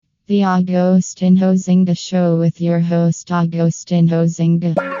The Agostinho Zinga Show with your host Agostinho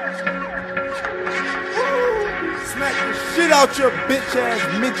Zinga. Smack the shit out your bitch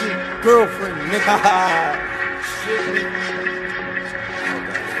ass midget girlfriend, nigga.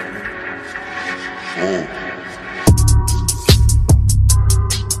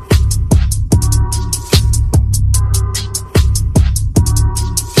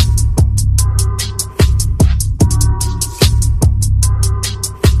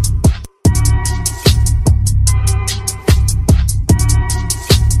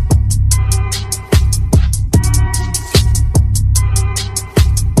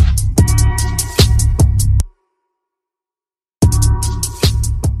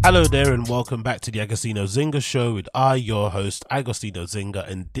 Hello there and welcome back to the Agostinho Zinga Show with your host Agostinho Zinga,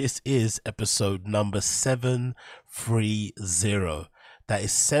 and this is episode number 730. That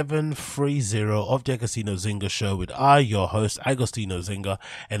is 730 of the Agostinho Zinga Show with your host Agostinho Zinga,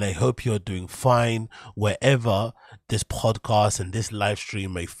 and I hope you're doing fine wherever this podcast and this live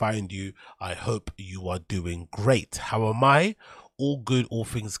stream may find you. I hope you are doing great. How am I? All good, all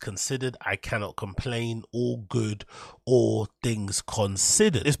things considered. I cannot complain. All good, all things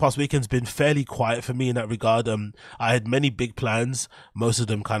considered. This past weekend's been fairly quiet for me in that regard. I had many big plans. Most of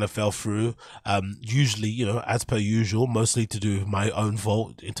them kind of fell through. Usually, you know, as per usual, mostly to do with my own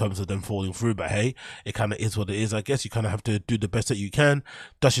fault in terms of them falling through. But hey, it kind of is what it is. I guess you kind of have to do the best that you can,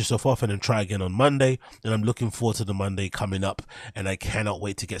 dust yourself off, and then try again on Monday. And I'm looking forward to the Monday coming up, and I cannot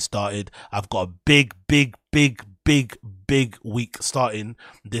wait to get started. I've got a big week starting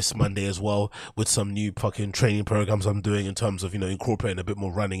this Monday as well, with some new fucking training programs I'm doing in terms of, you know, incorporating a bit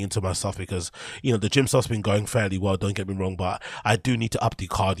more running into my stuff, because, you know, the gym stuff's been going fairly well, don't get me wrong, but I do need to up the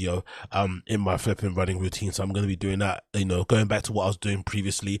cardio in my flipping running routine. So I'm going to be doing that, you know, going back to what I was doing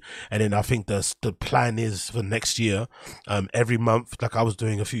previously. And then I think the plan is for next year, every month, like I was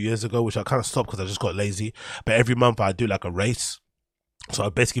doing a few years ago, which I kind of stopped because I just got lazy, but every month I do like a race. So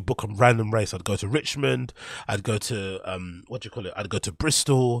I'd basically book a random race. I'd go to Richmond, I'd go to, I'd go to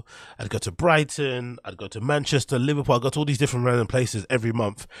Bristol, I'd go to Brighton, I'd go to Manchester, Liverpool. I'd go to all these different random places every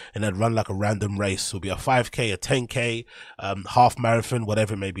month, and I'd run like a random race. It'll be a 5K, a 10K, half marathon,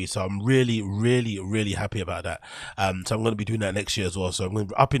 whatever it may be. So I'm really happy about that. So I'm going to be doing that next year as well. So I'm going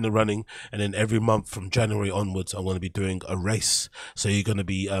to be up in the running, and then every month from January onwards, I'm going to be doing a race. So you're going to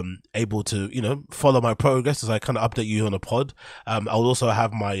be able to, you know, follow my progress as I kind of update you on a pod. I'll also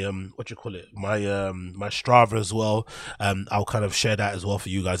have my my Strava as well. I'll kind of share that as well for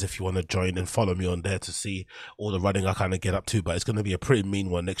you guys if you want to join and follow me on there to see all the running I kind of get up to. But it's going to be a pretty mean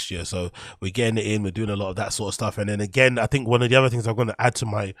one next year, so we're getting it in. We're doing a lot of that sort of stuff. And then again, I think one of the other things I'm going to add to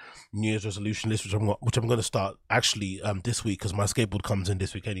my New Year's resolution list, which I'm going to start actually this week, because my skateboard comes in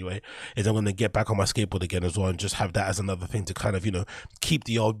this week anyway, is I'm going to get back on my skateboard again as well, and just have that as another thing to kind of, you know, keep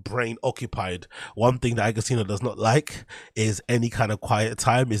the old brain occupied. One thing that Agostinho does not like is any kind of quiet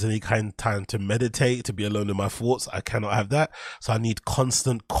time, is any kind of time to meditate, to be alone in my thoughts. I cannot have that. So I need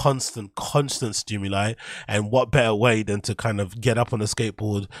constant stimuli. And what better way than to kind of get up on the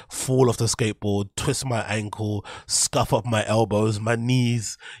skateboard, fall off the skateboard, twist my ankle, scuff up my elbows, my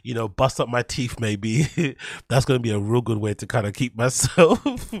knees, you know, bust up my teeth maybe. That's going to be a real good way to kind of keep myself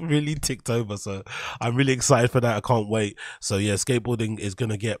really ticked over. So I'm really excited for that. I can't wait. So yeah, skateboarding is going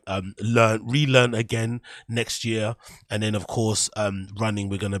to get relearn again next year. And then of course, running,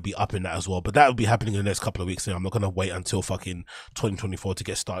 we're going to be up in that as well, but that will be happening in the next couple of weeks. I'm not going to wait until fucking 2024 to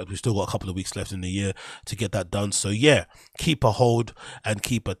get started. We've still got a couple of weeks left in the year to get that done. So yeah, keep a hold and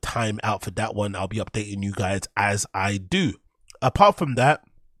keep a time out for that one. I'll be updating you guys as I do. Apart from that,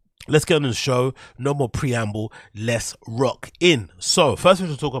 let's get on the show. No more preamble, let's rock in. So first thing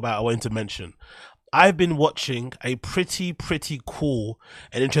to talk about, I wanted to mention, I've been watching a pretty cool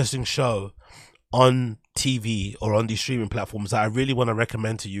and interesting show on TV or on these streaming platforms that I really want to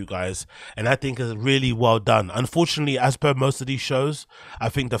recommend to you guys, and I think is really well done. Unfortunately, as per most of these shows, I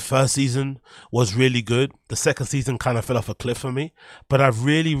think the first season was really good. The second season kind of fell off a cliff for me, but I've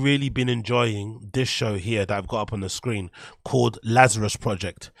really been enjoying this show here that I've got up on the screen called Lazarus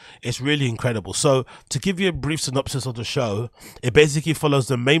Project. It's really incredible. So to give you a brief synopsis of the show, it basically follows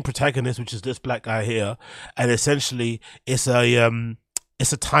the main protagonist, which is this black guy here, and essentially it's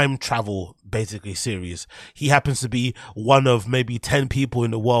a time travel basically series. He happens to be one of maybe 10 people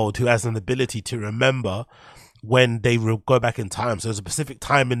in the world who has an ability to remember when they go back in time. So there's a specific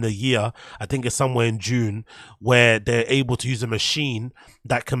time in the year, I think it's somewhere in June, where they're able to use a machine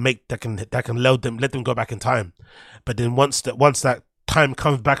that can let them go back in time. But then once that time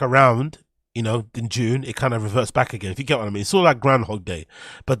comes back around, you know, in June, it kind of reverts back again. If you get what I mean, it's sort of like Groundhog Day,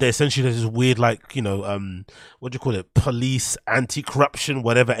 but they're essentially this weird, like, you know, what do you call it? Police, anti-corruption,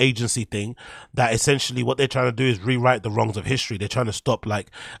 whatever agency thing that essentially what they're trying to do is rewrite the wrongs of history. They're trying to stop like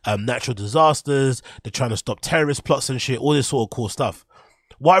natural disasters. They're trying to stop terrorist plots and shit, all this sort of cool stuff.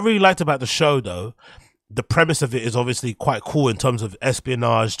 What I really liked about the show, though, the premise of it is obviously quite cool in terms of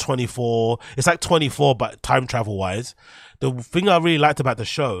espionage, 24. It's like 24, but time travel wise. The thing I really liked about the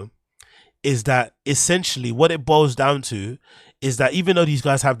show is that essentially what it boils down to is that even though these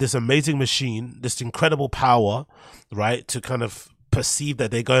guys have this amazing machine, this incredible power, right, to kind of perceive that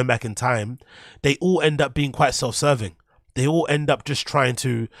they're going back in time, they all end up being quite self-serving. They all end up just trying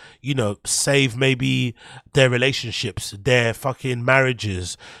to, you know, save maybe their relationships, their fucking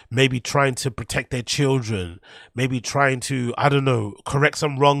marriages, maybe trying to protect their children, maybe trying to, I don't know, correct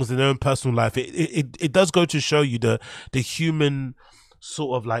some wrongs in their own personal life. It does go to show you the human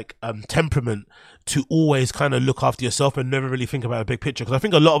sort of like temperament to always kind of look after yourself and never really think about a big picture. Because I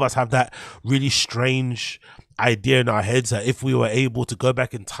think a lot of us have that really strange idea in our heads that if we were able to go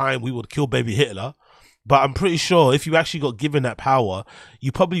back in time, we would kill baby Hitler. But I'm pretty sure if you actually got given that power,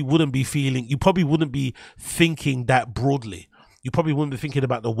 you probably wouldn't be thinking that broadly. You probably wouldn't be thinking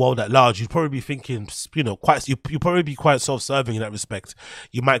about the world at large. You'd probably be thinking, you know, you'd probably be quite self-serving in that respect.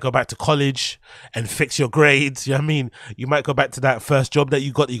 You might go back to college and fix your grades. You know what I mean? You might go back to that first job that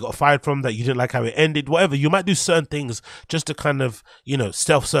you got fired from, that you didn't like how it ended, whatever. You might do certain things just to kind of, you know,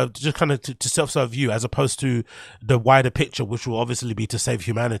 self-serve, just kind of to self-serve you, as opposed to the wider picture, which will obviously be to save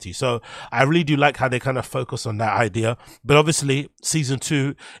humanity. So I really do like how they kind of focus on that idea. But obviously, season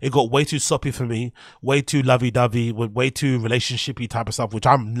 2, it got way too soppy for me, way too lovey-dovey, with way too relationshipy type of stuff, which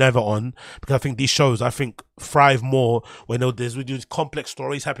I'm never on, because I think these shows, thrive more when there's these complex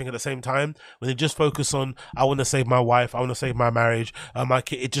stories happening at the same time. When they just focus on, I want to save my wife, I want to save my marriage, my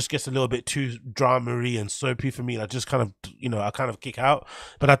kid, it just gets a little bit too drama-y and soapy for me. I just kind of, you know, I kind of kick out.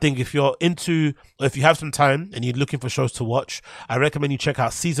 But I think if you have some time and you're looking for shows to watch, I recommend you check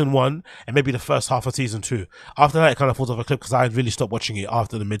out season 1 and maybe the first half of season 2. After that, it kind of falls off a cliff because I really stopped watching it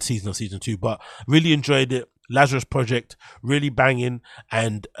after the mid-season of season 2, but really enjoyed it. Lazarus Project, really banging,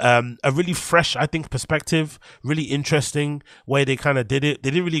 and a really fresh, I think, perspective, really interesting way they kind of did it. They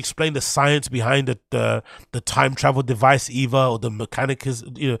didn't really explain the science behind the time travel device either, or the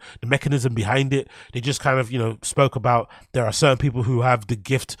mechanism behind it. They just kind of, you know, spoke about there are certain people who have the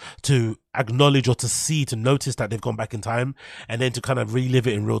gift to acknowledge or to see, to notice that they've gone back in time, and then to kind of relive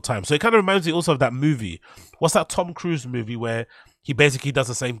it in real time. So it kind of reminds me also of that movie. What's that Tom Cruise movie where he basically does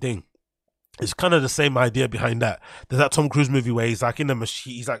the same thing? It's kind of the same idea behind that. There's that Tom Cruise movie where he's like in a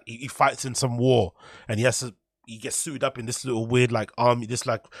machine, he's like, he fights in some war, and he gets suited up in this little weird like army, this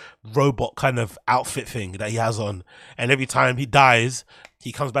like robot kind of outfit thing that he has on, and every time he dies,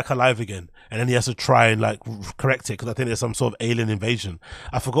 he comes back alive again, and then he has to try and like correct it, because I think there's some sort of alien invasion.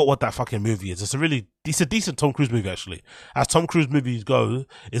 I forgot what that fucking movie is. It's a decent Tom Cruise movie, actually. As Tom Cruise movies go,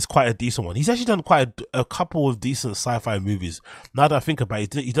 it's quite a decent one. He's actually done quite a couple of decent sci-fi movies. Now that I think about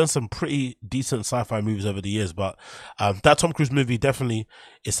it, he's done some pretty decent sci-fi movies over the years, but that Tom Cruise movie definitely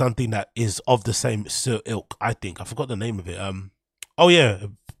is something that is of the same ilk, I think. I forgot the name of it. Oh yeah,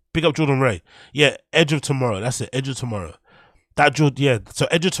 big up Jordan Ray. Yeah, Edge of Tomorrow. That's it, Edge of Tomorrow. So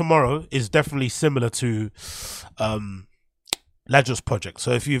Edge of Tomorrow is definitely similar to Lazarus Project.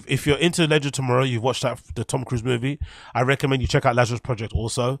 So if you're into Edge of Tomorrow, you've watched the Tom Cruise movie, I recommend you check out Lazarus Project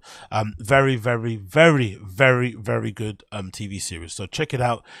also. Very, very, very, very, very good TV series. So check it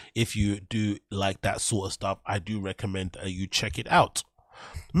out if you do like that sort of stuff. I do recommend you check it out.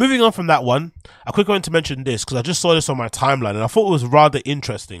 Moving on from that one, I quickly want to mention this because I just saw this on my timeline and I thought it was rather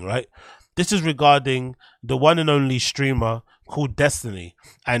interesting, right? This is regarding the one and only streamer called Destiny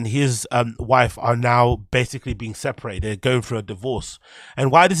and his wife are now basically being separated. They're going through a divorce.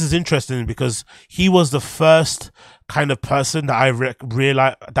 And why this is interesting, because he was the first kind of person that I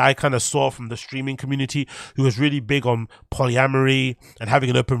realized, that I kind of saw from the streaming community, who was really big on polyamory and having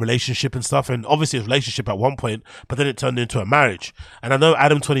an open relationship and stuff. And obviously a relationship at one point, but then it turned into a marriage. And I know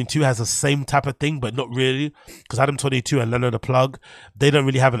Adam22 has the same type of thing, but not really, because Adam22 and Leonard the Plug, they don't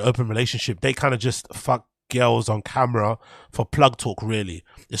really have an open relationship. They kind of just fuck girls on camera for plug talk, really.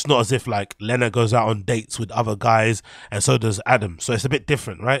 It's not as if like Leonard goes out on dates with other guys and so does Adam, so it's a bit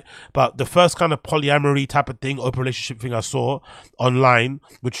different, right? But the first kind of polyamory type of thing, open relationship thing I saw online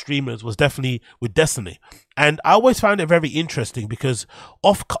with streamers was definitely with Destiny. And I always found it very interesting because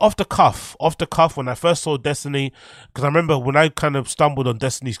off the cuff, when I first saw Destiny, because I remember when I kind of stumbled on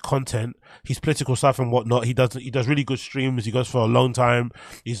Destiny's content, his political stuff and whatnot, he does really good streams. He goes for a long time.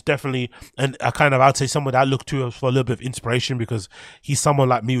 He's definitely, and I'd say someone that I look to for a little bit of inspiration, because he's someone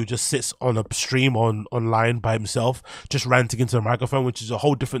like me who just sits on a stream online by himself, just ranting into a microphone, which is a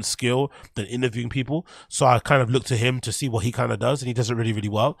whole different skill than interviewing people. So I kind of look to him to see what he kind of does, and he does it really, really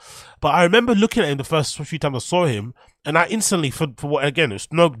well. But I remember looking at him the first few times I saw him, and I instantly, for what, again, it's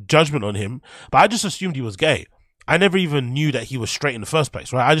no judgment on him, but I just assumed he was gay. I never even knew that he was straight in the first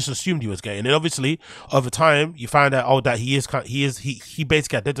place, right? I just assumed he was gay, and then obviously over time you find out, that he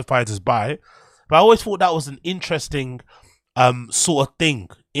basically identifies as bi. But I always thought that was an interesting sort of thing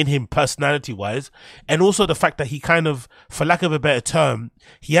in him, personality wise, and also the fact that he kind of, for lack of a better term,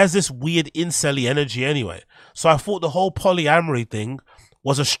 he has this weird incel-y energy anyway. So I thought the whole polyamory thing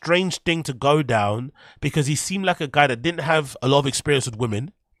was a strange thing to go down, because he seemed like a guy that didn't have a lot of experience with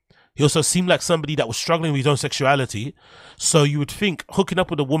women. He also seemed like somebody that was struggling with his own sexuality. So you would think hooking up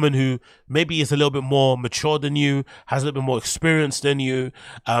with a woman who maybe is a little bit more mature than you, has a little bit more experience than you,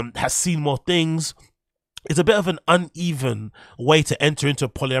 has seen more things, is a bit of an uneven way to enter into a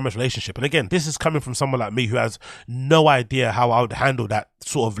polyamorous relationship. And again, this is coming from someone like me who has no idea how I would handle that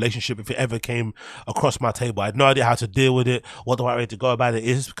sort of relationship if it ever came across my table. I had no idea how to deal with it, what the right way to go about it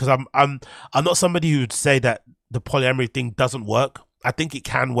is, because I'm not somebody who would say that the polyamory thing doesn't work. I think it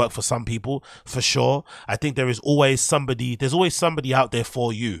can work for some people, for sure. I think there's always somebody out there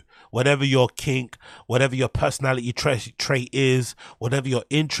for you. Whatever your kink, whatever your personality trait is, whatever your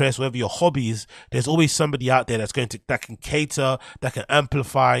interest, whatever your hobbies, there's always somebody out there that can cater, that can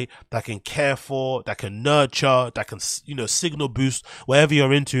amplify, that can care for, that can nurture, that can, signal boost whatever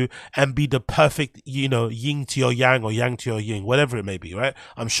you're into, and be the perfect, yin to your yang or yang to your yin, whatever it may be, right?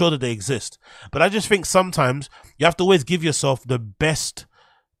 I'm sure that they exist. But I just think sometimes you have to always give yourself the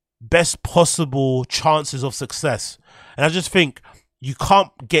best possible chances of success. And I just think you can't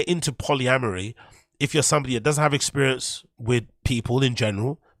get into polyamory if you're somebody that doesn't have experience with people in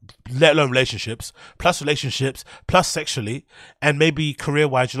general, let alone relationships, plus sexually, and maybe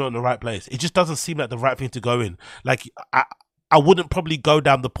career-wise you're not in the right place. It just doesn't seem like the right thing to go in. Like, I wouldn't probably go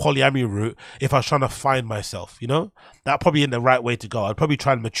down the polyamory route if I was trying to find myself, That probably isn't the right way to go. I'd probably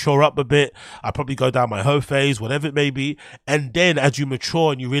try and mature up a bit. I'd probably go down my hoe phase, whatever it may be. And then as you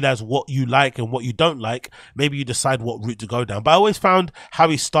mature and you realize what you like and what you don't like, maybe you decide what route to go down. But I always found how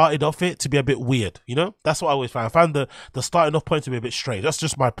he started off it to be a bit weird, That's what I always found. I found the starting off point to be a bit strange. That's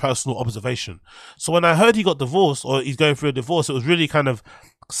just my personal observation. So when I heard he got divorced, or he's going through a divorce, it was really kind of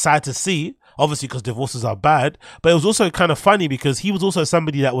sad to see, obviously, because divorces are bad. But it was also kind of funny because he was also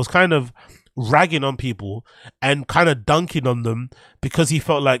somebody that was kind of ragging on people and kind of dunking on them because he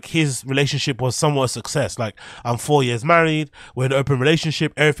felt like his relationship was somewhat a success. Like, I'm 4 years married, we're in an open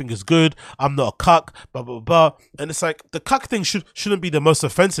relationship, everything is good, I'm not a cuck, blah blah blah. And it's like, the cuck thing shouldn't be the most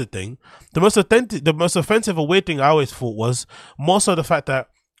offensive thing. The most offensive or weird thing I always thought was more so the fact that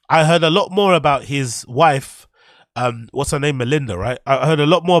I heard a lot more about his wife, what's her name, Melinda, right? I heard a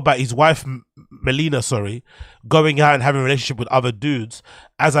lot more about his wife, Melina, going out and having a relationship with other dudes,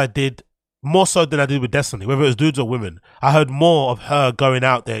 as I did, more so than I did with Destiny, whether it was dudes or women. I heard more of her going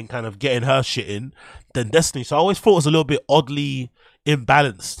out there and kind of getting her shit in than Destiny. So I always thought it was a little bit oddly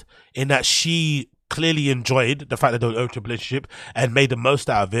imbalanced, in that she clearly enjoyed the fact that they were in an open relationship and made the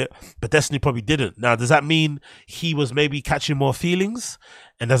most out of it, but Destiny probably didn't. Now, does that mean he was maybe catching more feelings?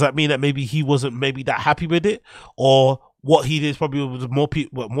 And does that mean that maybe he wasn't maybe that happy with it? Or what he did probably was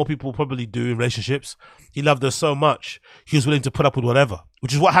what more people probably do in relationships. He loved her so much, he was willing to put up with whatever,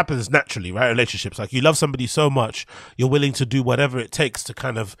 which is what happens naturally, right? Relationships, like, you love somebody so much, you're willing to do whatever it takes to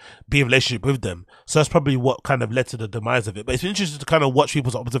kind of be in a relationship with them. So that's probably what kind of led to the demise of it. But it's interesting to kind of watch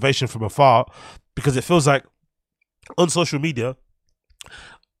people's observation from afar, because it feels like on social media,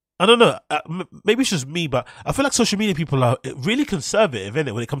 I don't know, maybe it's just me, but I feel like social media people are really conservative,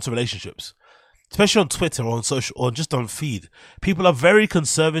 innit, when it comes to relationships. Especially on Twitter or on social, or just on feed. People are very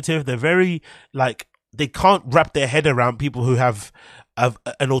conservative. They're very, like, they can't wrap their head around people who have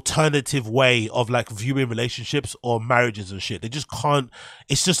an alternative way of, like, viewing relationships or marriages and shit. They just can't.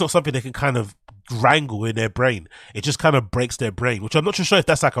 It's just not something they can kind of wrangle in their brain. It just kind of breaks their brain, which I'm not too sure if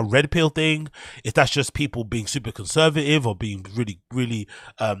that's like a red pill thing, if that's just people being super conservative or being really, really,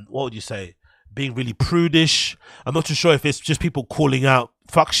 what would you say? Being really prudish. I'm not too sure if it's just people calling out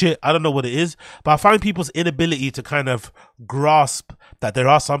fuck shit. I don't know what it is, but I find people's inability to kind of grasp that there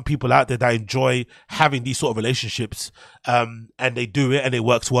are some people out there that enjoy having these sort of relationships, and they do it and it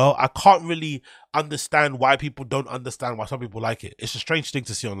works well. I can't really understand why people don't understand why some people like it. It's a strange thing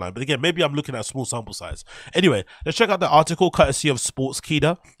to see online, but again, maybe I'm looking at a small sample size. Anyway, let's check out the article courtesy of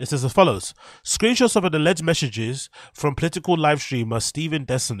Sportskeeda. It says as follows: screenshots of an alleged messages from political live streamer Stephen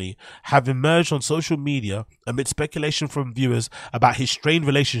Destiny have emerged on social media amid speculation from viewers about his strained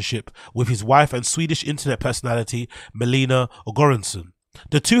relationship with his wife and Swedish internet personality Melina Ogoransson.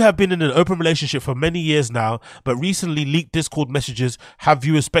 The two have been in an open relationship for many years now, but recently leaked Discord messages have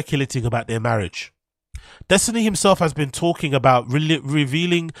viewers speculating about their marriage. Destiny himself has been talking about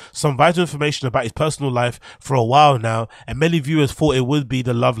revealing some vital information about his personal life for a while now, and many viewers thought it would be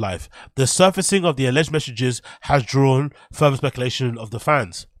the love life. The surfacing of the alleged messages has drawn further speculation of the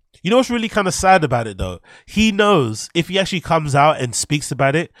fans. You know what's really kind of sad about it though? He knows if he actually comes out and speaks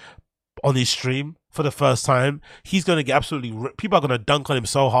about it on his stream for the first time, he's going to get absolutely, people are going to dunk on him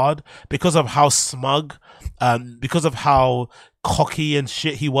so hard because of how smug, because of how cocky and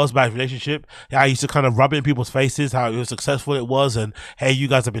shit he was about his relationship. Yeah, he used to kind of rub it in people's faces how successful it was, and hey, you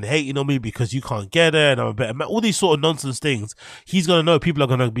guys have been hating on me because you can't get it, and I'm a better man. All these sort of nonsense things. He's going to know people are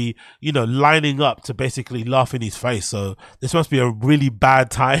going to be, you know, lining up to basically laugh in his face. So this must be a really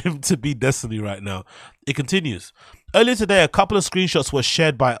bad time to be Destiny right now. It continues. Earlier today, a couple of screenshots were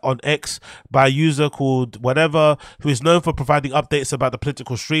shared on X by a user called whatever, who is known for providing updates about the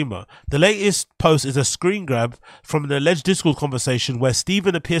political streamer. The latest post is a screen grab from an alleged Discord conversation where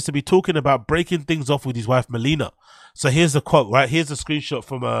Stephen appears to be talking about breaking things off with his wife Melina. So here's the quote, right? Here's a screenshot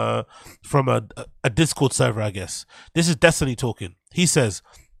from a Discord server, I guess. This is Destiny talking. He says,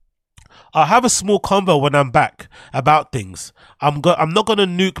 I'll have a small convo when I'm back about things. I'm not going to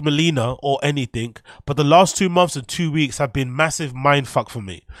nuke Melina or anything, but the last 2 months and 2 weeks have been massive mindfuck for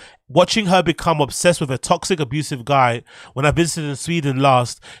me. Watching her become obsessed with a toxic, abusive guy. When I visited in Sweden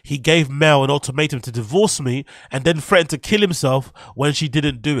last, he gave Mel an ultimatum to divorce me and then threatened to kill himself when she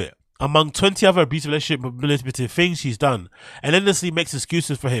didn't do it. Among 20 other abusive relationship manipulative things she's done, and endlessly makes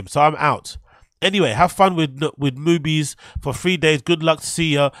excuses for him, so I'm out. Anyway, have fun with movies for 3 days. Good luck to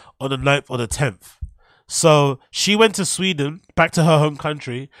see you on the 9th or the 10th. So she went to Sweden, back to her home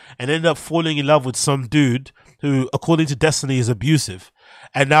country, and ended up falling in love with some dude who, according to Destiny, is abusive.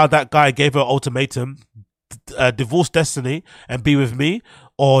 And now that guy gave her an ultimatum, divorce Destiny and be with me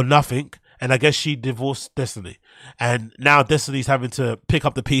or nothing. And I guess she divorced Destiny. And now Destiny's having to pick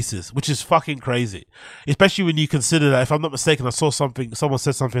up the pieces, which is fucking crazy. Especially when you consider that, if I'm not mistaken, I saw someone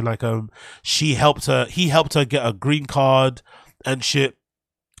said something like, he helped her get a green card and shit.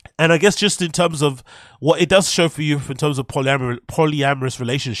 And I guess just in terms of what it does show for you in terms of polyamorous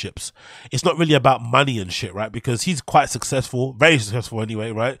relationships, it's not really about money and shit, right? Because he's quite successful, very successful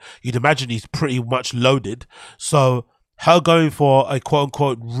anyway, right? You'd imagine he's pretty much loaded. So her going for a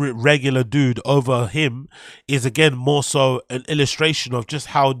quote-unquote regular dude over him is, again, more so an illustration of just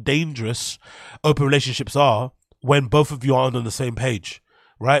how dangerous open relationships are when both of you aren't on the same page,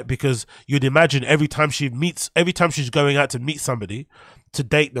 right? Because you'd imagine every time she's going out to meet somebody, to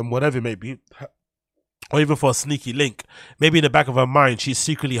date them, whatever it may be, or even for a sneaky link, maybe in the back of her mind, she's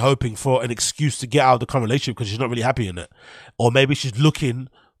secretly hoping for an excuse to get out of the current relationship because she's not really happy in it. Or maybe she's looking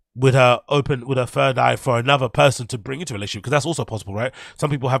with her third eye for another person to bring into a relationship, because that's also possible, right? Some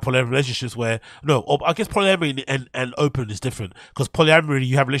people have polyamorous relationships where, I guess polyamory and open is different, because polyamory,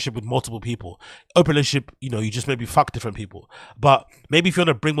 you have a relationship with multiple people. Open relationship, you just maybe fuck different people. But maybe if you want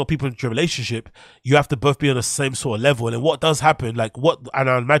to bring more people into a relationship, you have to both be on the same sort of level. And what does happen, and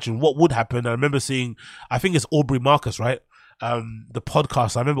I imagine what would happen, I remember seeing, I think it's Aubrey Marcus, right? The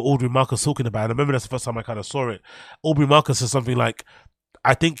podcast, I remember Aubrey Marcus talking about it. I remember that's the first time I kind of saw it. Aubrey Marcus said something like,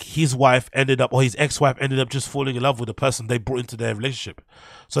 I think his ex-wife ended up just falling in love with the person they brought into their relationship.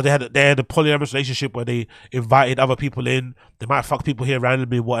 So they had a polyamorous relationship where they invited other people in. They might fuck people here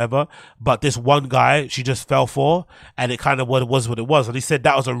randomly, whatever. But this one guy, she just fell for, and it kind of what it was. And he said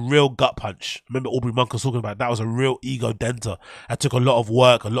that was a real gut punch. Remember Aubrey Monk was talking about that was a real ego denter. That took a lot of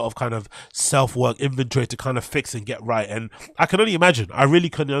work, a lot of kind of self-work inventory to kind of fix and get right. And I can only imagine. I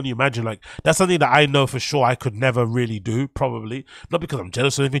really can only imagine. Like, that's something that I know for sure I could never really do, probably. Not because I'm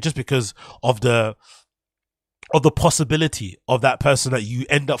jealous or anything, just because of the possibility of that person that you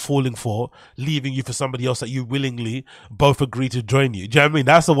end up falling for leaving you for somebody else that you willingly both agree to join you. Do you know what I mean?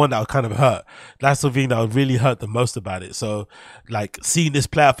 That's the one that would kind of hurt. That's the thing that would really hurt the most about it. So, like, seeing this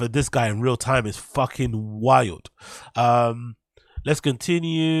play out for this guy in real time is fucking wild. Let's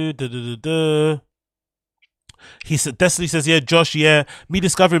continue. He said, Destiny says, yeah, Josh, yeah, me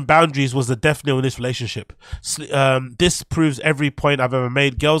discovering boundaries was the death knell in this relationship. This proves every point I've ever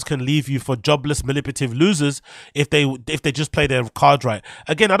made. Girls can leave you for jobless, manipulative losers if they just play their cards right.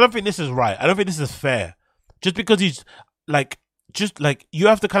 Again, I don't think this is right. I don't think this is fair. Just because he's like, you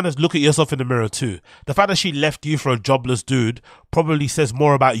have to kind of look at yourself in the mirror too. The fact that she left you for a jobless dude probably says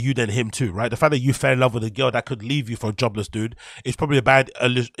more about you than him too, right? The fact that you fell in love with a girl that could leave you for a jobless dude is probably a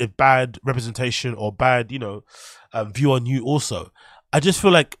bad representation or bad, view on you also. I just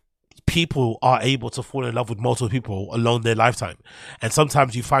feel like people are able to fall in love with multiple people along their lifetime, and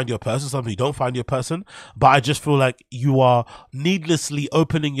sometimes you find your person, sometimes you don't find your person, but I just feel like you are needlessly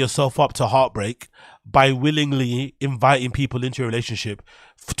opening yourself up to heartbreak by willingly inviting people into your relationship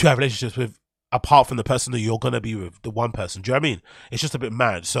to have relationships with, apart from the person that you're going to be with, the one person. Do you know what I mean? It's just a bit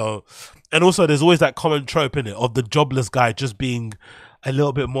mad. So, and also there's always that common trope in it of the jobless guy just being a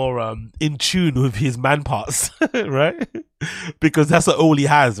little bit more in tune with his man parts, right? Because that's all he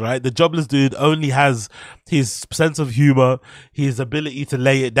has, right? The jobless dude only has his sense of humor, his ability to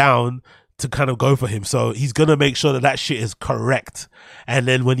lay it down to kind of go for him. So he's going to make sure that shit is correct. And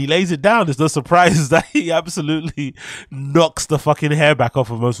then when he lays it down, there's no surprise that he absolutely knocks the fucking hair back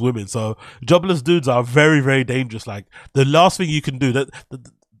off of most women. So jobless dudes are very, very dangerous. Like, the last thing you can do, that's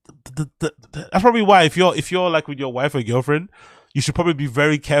probably why if you're like with your wife or girlfriend, you should probably be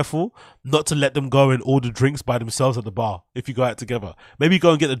very careful not to let them go and order drinks by themselves at the bar if you go out together. Maybe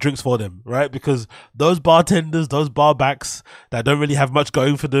go and get the drinks for them, right? Because those bartenders, those bar backs that don't really have much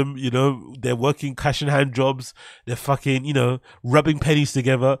going for them, they're working cash in hand jobs, they're fucking, rubbing pennies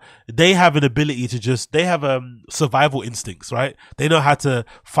together. They have an ability to they have survival instincts, right? They know how to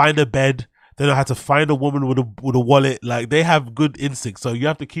find a bed. They know how to find a woman with a wallet. Like, they have good instincts. So you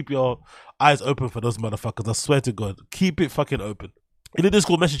have to keep your eyes open for those motherfuckers. I swear to God, keep it fucking open. In the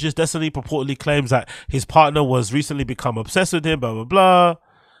Discord messages, Destiny purportedly claims that his partner was recently become obsessed with him, blah, blah, blah.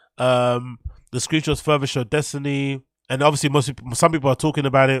 The screenshots further show Destiny, and obviously some people are talking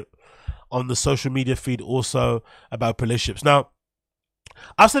about it on the social media feed also about relationships. Now,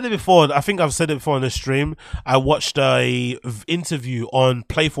 I've said it before. I think I've said it before on the stream. I watched a interview on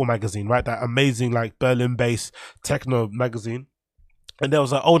Playful magazine, right? That amazing, like, Berlin-based techno magazine. And there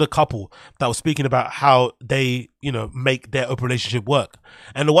was an older couple that was speaking about how they, make their open relationship work.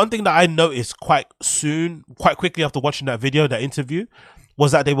 And the one thing that I noticed quite quickly after watching that video, that interview,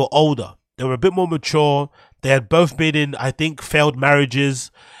 was that they were older. They were a bit more mature. They had both been in, I think, failed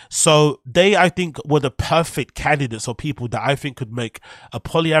marriages. So they, I think, were the perfect candidates or people that I think could make a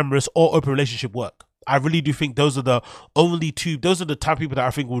polyamorous or open relationship work. I really do think those are the type of people that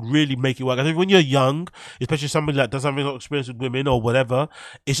I think would really make it work. I think when you're young, especially somebody that doesn't have any experience with women or whatever,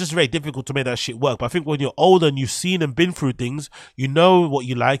 it's just very difficult to make that shit work. But I think when you're older and you've seen and been through things, you know what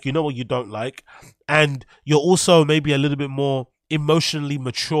you like, you know what you don't like, and you're also maybe a little bit more emotionally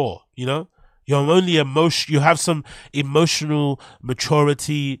mature, you have some emotional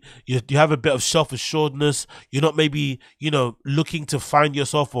maturity, you have a bit of self-assuredness, you're not maybe, looking to find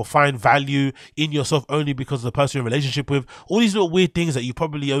yourself or find value in yourself only because of the person you're in a relationship with. All these little weird things that you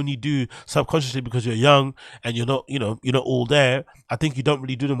probably only do subconsciously because you're young and you're not all there. I think you don't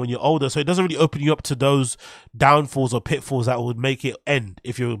really do them when you're older, so it doesn't really open you up to those downfalls or pitfalls that would make it end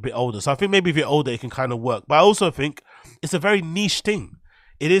if you're a bit older. So I think maybe if you're older, it can kind of work. But I also think it's a very niche thing.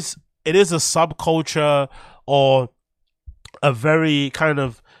 It is a subculture or a very kind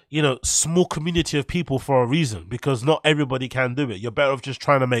of, small community of people for a reason, because not everybody can do it. You're better off just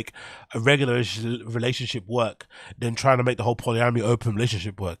trying to make a regular relationship work than trying to make the whole polyamory open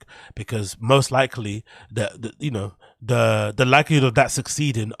relationship work, because most likely the likelihood of that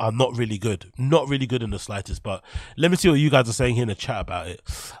succeeding are not really good in the slightest. But let me see what you guys are saying here in the chat about it.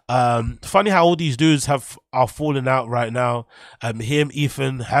 Funny how all these dudes are falling out right now. Him,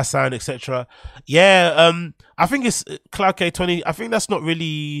 Ethan, Hassan, etc. Yeah, I think it's Clark K20. I think that's not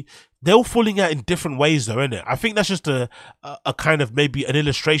really, they're all falling out in different ways though, isn't it? I think that's just a kind of maybe an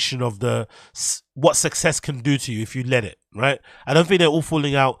illustration of what success can do to you if you let it, right? I don't think they're all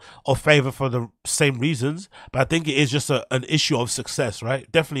falling out of favor for the same reasons, but I think it is just an issue of success,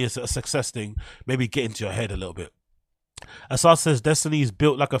 right? Definitely it's a success thing, maybe get into your head a little bit. Assad says Destiny is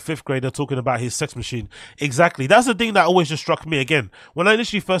built like a 5th grader talking about his sex machine. Exactly. That's the thing that always just struck me. Again, when I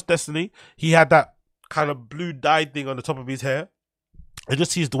initially first Destiny, he had that kind of blue dyed thing on the top of his hair. And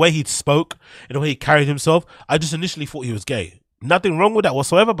just the way he spoke and the way he carried himself, I just initially thought he was gay. Nothing wrong with that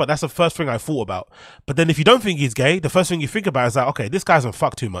whatsoever, but that's the first thing I thought about. But then if you don't think he's gay, the first thing you think about is that, okay, this guy hasn't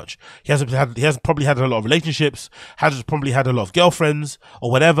fucked too much. He hasn't probably had a lot of relationships, has probably had a lot of girlfriends or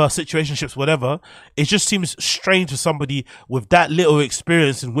whatever, situationships, whatever. It just seems strange for somebody with that little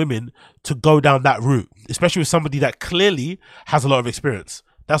experience in women to go down that route, especially with somebody that clearly has a lot of experience.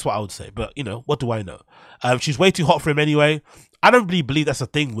 That's what I would say. But, you know, what do I know? She's way too hot for him anyway. I don't really believe that's a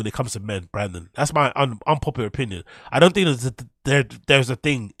thing when it comes to men, Brandon. That's my unpopular opinion. I don't think there's a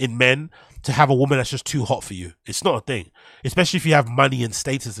thing in men to have a woman that's just too hot for you. It's not a thing. Especially if you have money and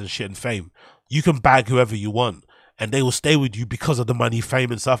status and shit and fame. You can bag whoever you want and they will stay with you because of the money,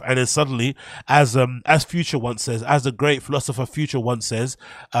 fame and stuff. And then suddenly, as Future once says, as the great philosopher Future once says,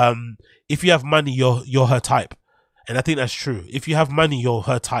 if you have money, you're her type. And I think that's true. If you have money, you're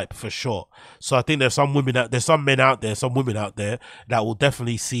her type for sure. So I think there's some men out there, some women out there that will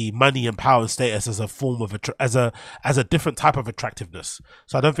definitely see money and power and status as a form of as a different type of attractiveness.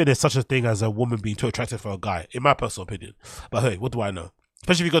 So I don't think there's such a thing as a woman being too attractive for a guy, in my personal opinion. But hey, what do I know?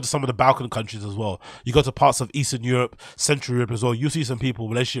 Especially if you go to some of the Balkan countries as well. You go to parts of Eastern Europe, Central Europe as well. You see some people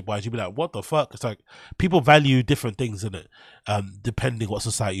relationship-wise, you'll be like, what the fuck? It's like people value different things, in it, depending what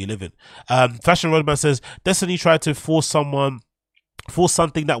society you live in. Fashion Roadman says, Destiny tried to force something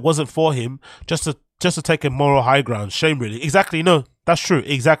that wasn't for him just to take a moral high ground. Shame, really. Exactly. No, that's true.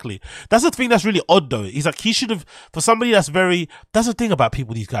 Exactly. That's the thing that's really odd, though. He's like, he should have, for somebody that's the thing about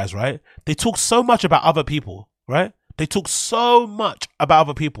people, these guys, right? They talk so much about other people, right? They talk so much about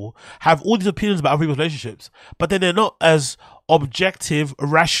other people, have all these opinions about other people's relationships, but then they're not as objective,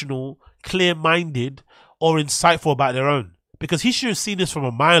 rational, clear-minded, or insightful about their own. Because he should have seen this from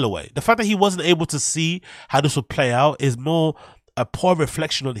a mile away. The fact that he wasn't able to see how this would play out is more a poor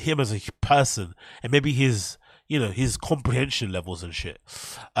reflection on him as a person, and maybe his comprehension levels and shit,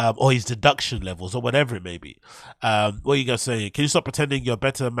 or his deduction levels, or whatever it may be. What are you guys saying? Can you stop pretending you're a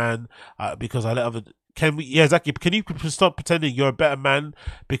better man because I let other... Yeah, exactly. Can you stop pretending you're a better man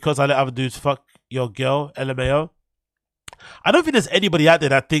because I let other dudes fuck your girl? LMAO. I don't think there's anybody out there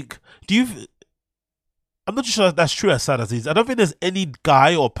that think. I'm not sure that's true as sad as it is. I don't think there's any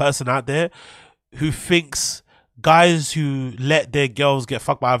guy or person out there who thinks guys who let their girls get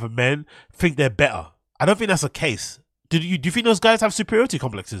fucked by other men think they're better. I don't think that's the case. Do you think those guys have superiority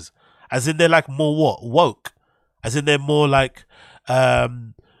complexes? As in they're like more woke? As in they're more like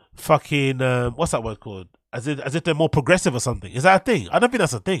what's that word called? As if they're more progressive or something. Is that a thing? I don't think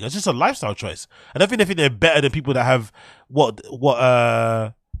that's a thing. It's just a lifestyle choice. I don't think they think they're better than people that have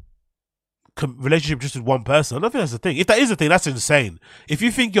relationship just with one person. I don't think that's a thing. If that is a thing, that's insane. If you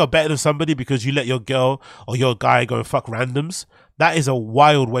think you're better than somebody because you let your girl or your guy go and fuck randoms, that is a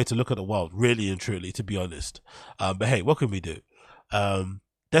wild way to look at the world, really and truly, to be honest. But hey, what can we do?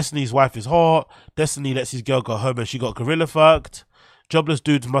 Destiny's wife is hot. Destiny lets his girl go home and she got gorilla fucked. Jobless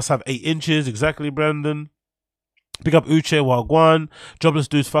dudes must have 8 inches. Exactly, Brandon. Pick up Uche Wagwan. Jobless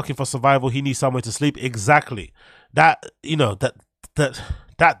dudes fucking for survival. He needs somewhere to sleep. Exactly. That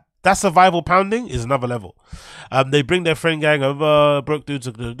survival pounding is another level. They bring their friend gang over. Broke dudes.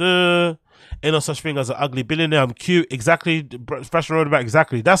 Ain't no such thing as an ugly billionaire. I'm cute. Exactly. Fashion Road about.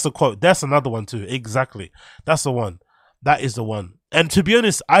 Exactly. That's the quote. That's another one too. Exactly. That's the one. That is the one. And to be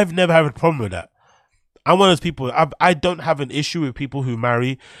honest, I've never had a problem with that. I'm one of those people. I don't have an issue with people who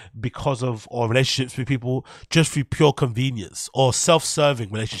marry or relationships with people just through pure convenience or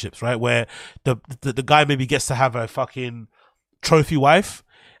self-serving relationships, right? Where the guy maybe gets to have a fucking trophy wife,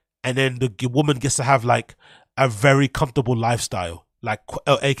 and then the woman gets to have like a very comfortable lifestyle, like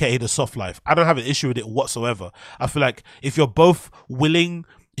aka the soft life. I don't have an issue with it whatsoever. I feel like if you're both willing,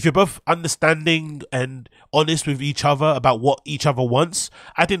 if you're both understanding and honest with each other about what each other wants,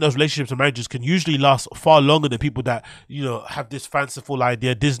 I think those relationships and marriages can usually last far longer than people that, have this fanciful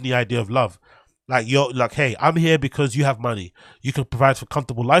idea, Disney idea of love. Like, you're like, hey, I'm here because you have money. You can provide for a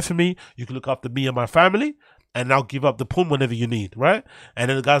comfortable life for me. You can look after me and my family, and I'll give up the pun whenever you need, right? And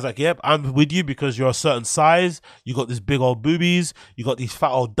then the guy's like, yep, I'm with you because you're a certain size. You got this big old boobies. You got these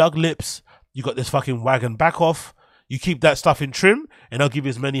fat old dug lips. You got this fucking wagon back off. You keep that stuff in trim, and I'll give you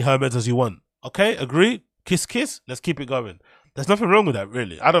as many Hermeds as you want. Okay, agree? Kiss, kiss. Let's keep it going. There's nothing wrong with that,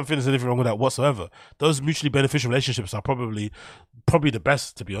 really. I don't think there's anything wrong with that whatsoever. Those mutually beneficial relationships are probably the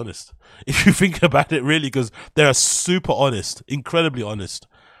best, to be honest. If you think about it, really, because they're super honest, incredibly honest.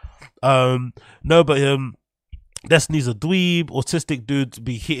 Destiny's a dweeb, autistic dude to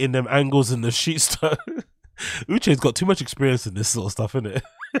be hitting them angles in the sheets. Uche's got too much experience in this sort of stuff, innit?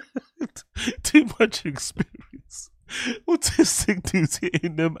 Too much experience. Autistic dudes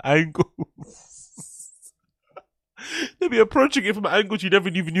hitting them angles. They'll be approaching it from angles you never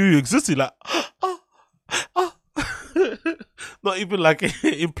even knew you existed. Like, not even like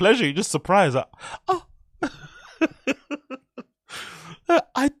in pleasure. You're just surprised. Like, oh,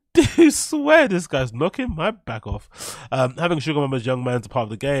 I do swear this guy's knocking my back off. Having sugar mama's young man's a part of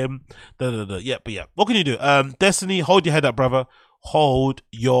the game. Yeah, but yeah, what can you do? Destiny, hold your head up, brother. Hold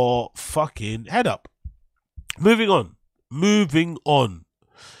your fucking head up. Moving on.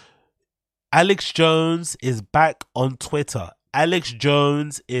 Alex Jones is back on Twitter. Alex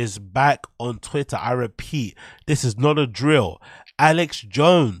Jones is back on Twitter. I repeat, this is not a drill. Alex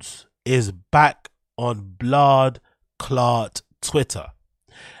Jones is back on Blood Clot Twitter.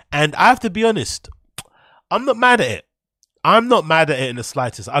 And I have to be honest, I'm not mad at it. I'm not mad at it in the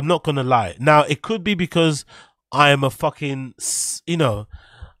slightest. I'm not going to lie. Now, it could be because I am a fucking,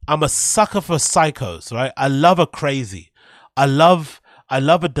 I'm a sucker for psychos, right? I love a crazy. I love a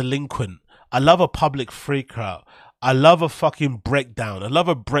delinquent. I love a public freak out. I love a fucking breakdown. I love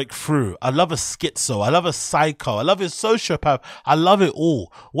a breakthrough. I love a schizo. I love a psycho. I love a sociopath. I love it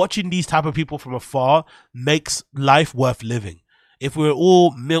all. Watching these type of people from afar makes life worth living. If we're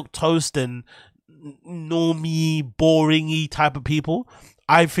all milquetoast and normie, boringy type of people,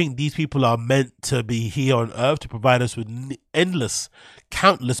 I think these people are meant to be here on earth to provide us with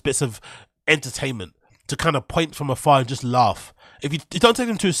countless bits of entertainment, to kind of point from afar and just laugh. If you don't take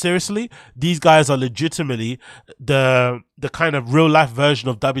them too seriously, these guys are legitimately the kind of real life version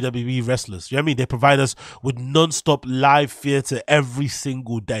of WWE wrestlers. You know what I mean? They provide us with non-stop live theater every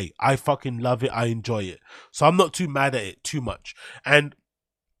single day. I fucking love it. I enjoy it. So I'm not too mad at it too much. And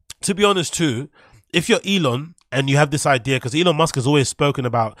to be honest too, if you're Elon and you have this idea, because Elon Musk has always spoken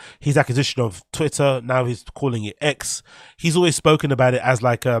about his acquisition of Twitter, now he's calling it X. He's always spoken about it as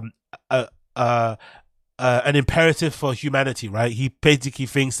like an imperative for humanity, right? He basically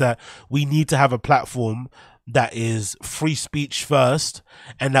thinks that we need to have a platform that is free speech first,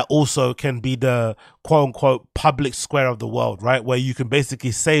 and that also can be the quote unquote public square of the world, right? Where you can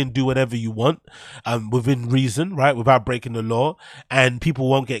basically say and do whatever you want, within reason, right? Without breaking the law, and people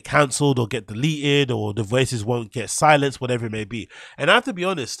won't get cancelled or get deleted, or the voices won't get silenced, whatever it may be. And I have to be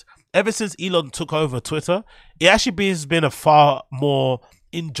honest, ever since Elon took over Twitter, it actually has been a far more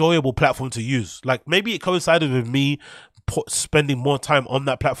enjoyable platform to use. Like, maybe it coincided with me spending more time on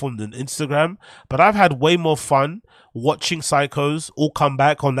that platform than Instagram, but I've had way more fun watching psychos all come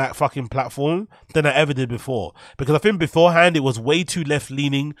back on that fucking platform than I ever did before. Because I think beforehand it was way too left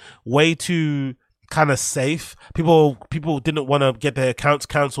leaning, way too kind of safe. People didn't want to get their accounts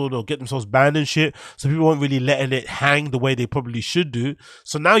cancelled or get themselves banned and shit, so people weren't really letting it hang the way they probably should do.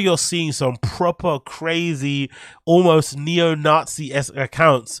 So now you're seeing some proper crazy, almost neo-Nazi-esque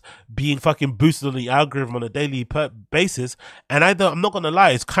accounts being fucking boosted on the algorithm on a daily basis. And I'm not gonna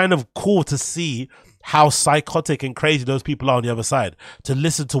lie, it's kind of cool to see how psychotic and crazy those people are on the other side, to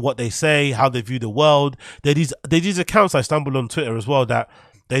listen to what they say, how they view the world. They're these accounts I stumbled on Twitter as well, that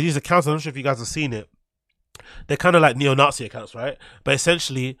these accounts, I'm not sure if you guys have seen it. They're kind of like neo-Nazi accounts, right? But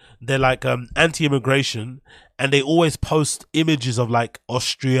essentially, they're like anti-immigration, and they always post images of like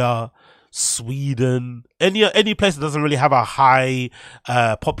Austria, Sweden, any place that doesn't really have a high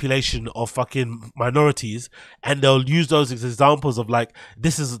population of fucking minorities, and they'll use those as examples of like,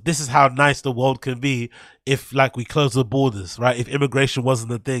 this is how nice the world can be if like we close the borders, right? If immigration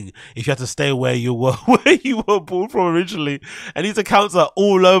wasn't a thing, if you had to stay where you were born from originally. And these accounts are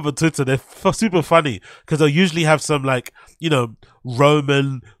all over Twitter. They're super funny because they'll usually have some like,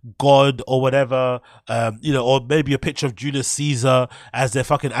 Roman god or whatever, or maybe a picture of Julius Caesar as their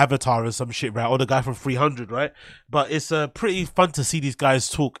fucking avatar or some shit, right? Or the guy from 300, right? But it's pretty fun to see these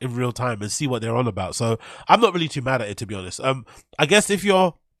guys talk in real time and see what they're on about. So I'm not really too mad at it, to be honest. I guess if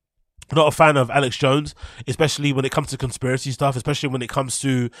you're not a fan of Alex Jones, especially when it comes to conspiracy stuff, especially when it comes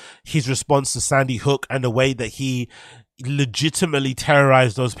to his response to Sandy Hook and the way that he legitimately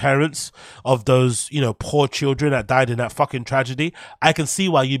terrorized those parents of those, poor children that died in that fucking tragedy, I can see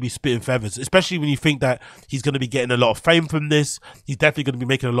why you'd be spitting feathers, especially when you think that he's going to be getting a lot of fame from this. He's definitely going to be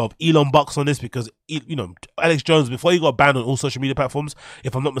making a lot of Elon bucks on this because, Alex Jones, before he got banned on all social media platforms,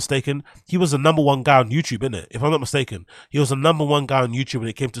 if I'm not mistaken, he was the number one guy on YouTube, innit? If I'm not mistaken, he was the number one guy on YouTube when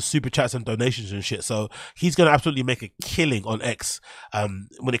it came to super chats and donations and shit. So he's going to absolutely make a killing on X,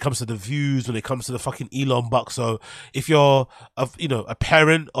 when it comes to the views, when it comes to the fucking Elon bucks. So if you're a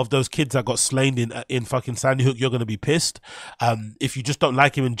parent of those kids that got slain in fucking Sandy Hook, you're going to be pissed. If you just don't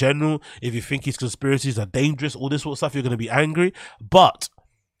like him in general, if you think his conspiracies are dangerous, all this sort of stuff, you're going to be angry. But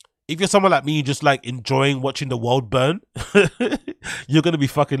if you're someone like me, just like enjoying watching the world burn, you're going to be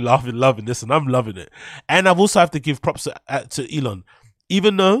fucking loving this, and I'm loving it. And I've also have to give props to Elon.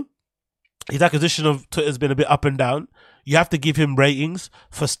 Even though his acquisition of Twitter has been a bit up and down, you have to give him ratings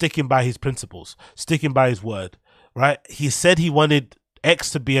for sticking by his principles, sticking by his word. right? He said he wanted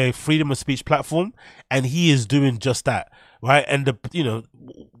X to be a freedom of speech platform, and he is doing just that, right? And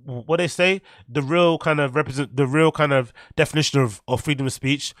what they say, the real kind of definition of freedom of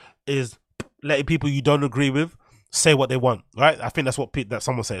speech is letting people you don't agree with say what they want, right? I think that's what that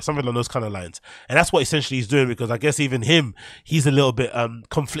someone said, something along those kind of lines, and that's what essentially he's doing, because I guess even he's a little bit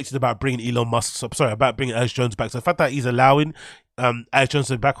conflicted about bringing about bringing Alex Jones back. So the fact that he's allowing Alex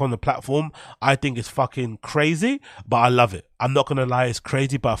Jones back on the platform, I think it's fucking crazy, but I love it. I'm not gonna lie, it's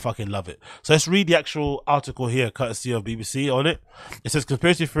crazy, but I fucking love it. So let's read the actual article here, courtesy of BBC on it. It says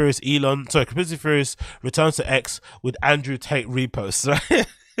conspiracy theorist returns to X with Andrew Tate reposts, right?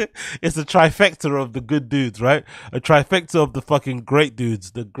 It's a trifecta of the good dudes, right? A trifecta of the fucking great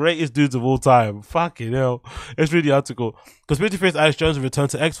dudes, the greatest dudes of all time. Fucking hell. Let's read the article. Conspiracy theorist Alex Jones returned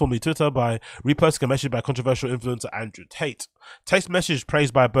to X, formerly Twitter, by reposting a message by controversial influencer Andrew Tate. Tate's message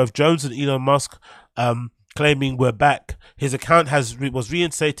praised by both Jones and Elon Musk, claiming we're back. His account was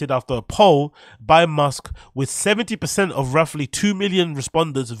reinstated after a poll by Musk, with 70% of roughly 2 million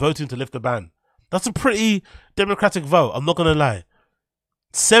respondents voting to lift the ban. That's a pretty democratic vote, I'm not gonna lie.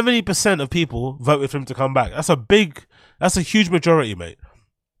 70% of people voted for him to come back. That's a huge majority, mate.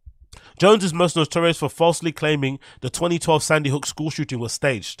 Jones is most notorious for falsely claiming the 2012 Sandy Hook school shooting was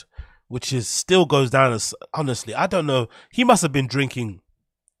staged, which still goes down as, honestly, I don't know. He must have been drinking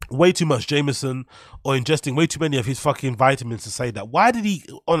way too much Jameson or ingesting way too many of his fucking vitamins to say that. Why did he,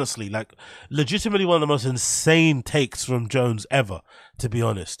 honestly, like, legitimately one of the most insane takes from Jones ever, to be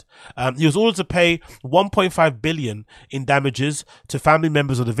honest. He was ordered to pay 1.5 billion in damages to family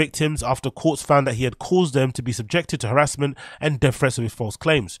members of the victims after courts found that he had caused them to be subjected to harassment and death threats with false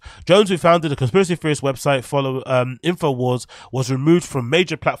claims. Jones, who founded the conspiracy theorist website InfoWars, was removed from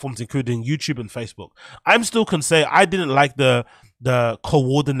major platforms including YouTube and Facebook. I'm still can say I didn't like the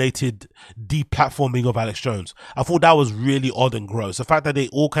coordinated deplatforming of Alex Jones. I thought that was really odd and gross. The fact that they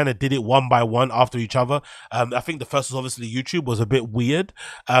all kind of did it one by one after each other. I think the first was obviously YouTube, was a bit weird,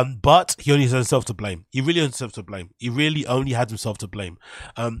 but he only has himself to blame. He really has himself to blame. He really only had himself to blame.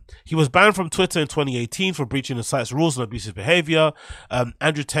 He was banned from Twitter in 2018 for breaching the site's rules and abusive behavior.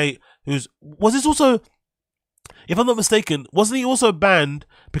 Andrew Tate, was this also, if I'm not mistaken, wasn't he also banned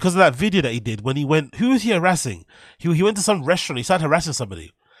because of that video that he did when he went, who was he harassing? He went to some restaurant, he started harassing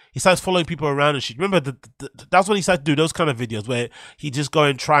somebody. He starts following people around and shit. Remember, that's when he started to do those kind of videos where he'd just go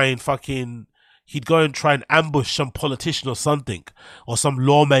and try and ambush some politician or something, or some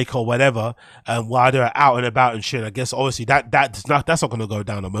lawmaker or whatever, while they're out and about and shit. I guess obviously that's not going to go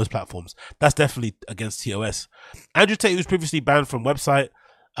down on most platforms. That's definitely against TOS. Andrew Tate was previously banned from website,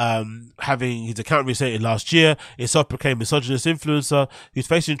 having his account reinstated last year. A self-proclaimed misogynist influencer who's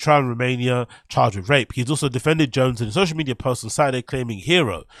facing trial in Romania, charged with rape. He's also defended Jones in a social media post on Saturday, claiming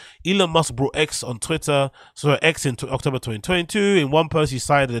hero. Elon Musk brought X on Twitter, X in October 2022. In one post, he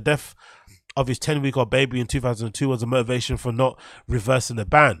cited the death of his 10-week-old baby in 2002 was a motivation for not reversing the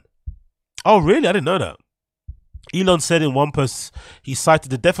ban. Oh, really? I didn't know that. Elon said in one post he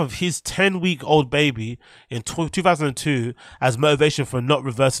cited the death of his 10-week-old baby in 2002 as motivation for not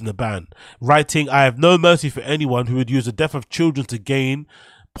reversing the ban, writing, "I have no mercy for anyone who would use the death of children to gain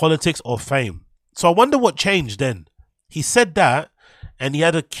politics or fame." So I wonder what changed then. He said that, and he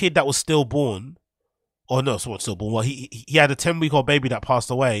had a kid that was stillborn. Or no, so what's stillborn? Well, he had a 10-week-old baby that passed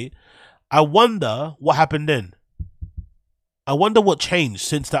away. I wonder what happened then. I wonder what changed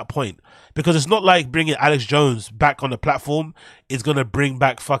since that point. Because it's not like bringing Alex Jones back on the platform is going to bring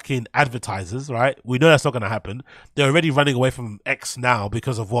back fucking advertisers, right? We know that's not going to happen. They're already running away from X now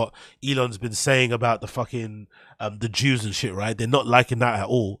because of what Elon's been saying about the fucking, the Jews and shit, right? They're not liking that at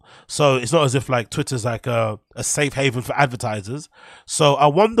all. So it's not as if like Twitter's like a safe haven for advertisers. So I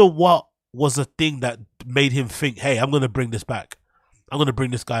wonder what was the thing that made him think, hey, I'm going to bring this back. I'm going to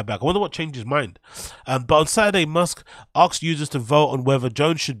bring this guy back. I wonder what changed his mind. But on Saturday, Musk asked users to vote on whether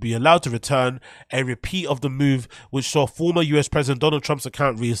Jones should be allowed to return, a repeat of the move which saw former US President Donald Trump's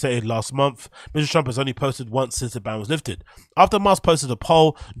account reinstated last month. Mr. Trump has only posted once since the ban was lifted. After Musk posted a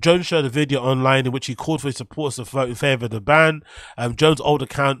poll, Jones shared a video online in which he called for his supporters to vote in favor of the ban. Jones' old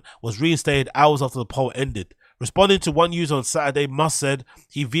account was reinstated hours after the poll ended. Responding to one user on Saturday, Musk said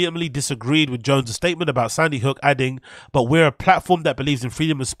he vehemently disagreed with Jones' statement about Sandy Hook, adding, "But we're a platform that believes in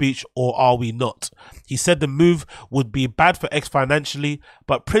freedom of speech, or are we not?" He said the move would be bad for X financially,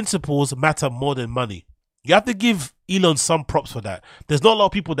 but principles matter more than money. You have to give Elon some props for that. There's not a lot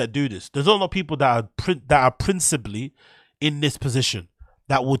of people that do this. There's not a lot of people that are principally in this position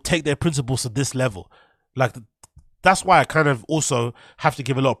that would take their principles to this level. Like, that's why I kind of also have to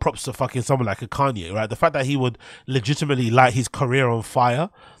give a lot of props to fucking someone like a Kanye, right? The fact that he would legitimately light his career on fire,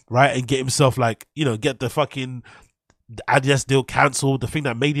 right? And get himself like, you know, get the fucking the Adidas deal cancelled, the thing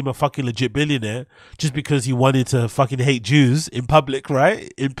that made him a fucking legit billionaire, just because he wanted to fucking hate Jews in public,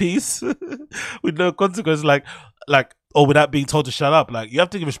 right? In peace, with no consequence, or without being told to shut up. Like, you have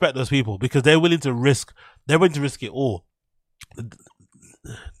to respect those people because they're willing to risk it all.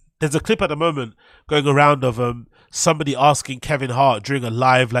 There's a clip at the moment going around of somebody asking Kevin Hart during a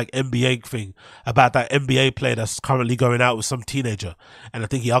live like NBA thing about that NBA player that's currently going out with some teenager, and I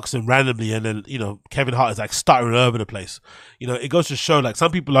think he asked him randomly, and then Kevin Hart is like stuttering all over the place. It goes to show like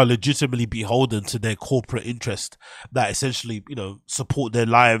some people are legitimately beholden to their corporate interest that essentially support their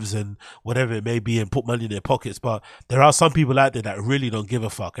lives and whatever it may be and put money in their pockets, but there are some people out there that really don't give a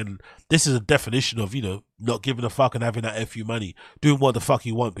fuck, and this is a definition of not giving a fuck and having that FU money, doing what the fuck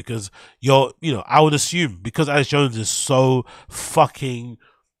you want, because I would assume because Alex Jones is so fucking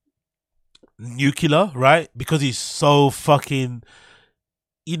nuclear, right? Because he's so fucking,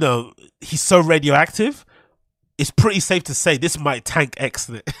 he's so radioactive, it's pretty safe to say this might tank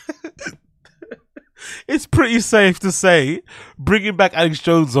Xnet. It's pretty safe to say bringing back Alex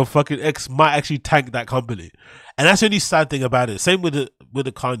Jones on fucking X might actually tank that company. And that's the only sad thing about it. Same with the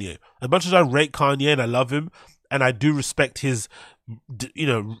Kanye. As much as I rate Kanye and I love him, and I do respect his,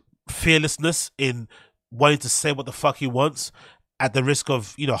 fearlessness in wanting to say what the fuck he wants at the risk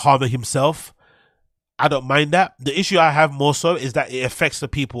of, harming himself, I don't mind that. The issue I have more so is that it affects the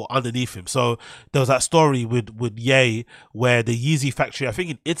people underneath him. So there was that story with Ye where the Yeezy factory, I think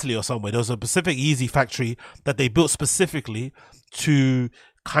in Italy or somewhere, there was a specific Yeezy factory that they built specifically to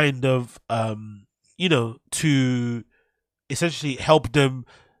kind of, to essentially help them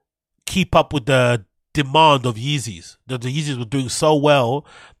keep up with the demand of Yeezys. The Yeezys were doing so well,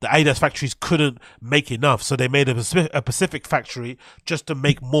 the Adidas factories couldn't make enough, so they made a Pacific factory just to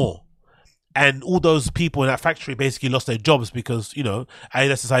make more. And all those people in that factory basically lost their jobs because,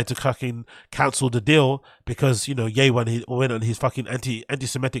 Adidas decided to fucking cancel the deal because, Ye went on his fucking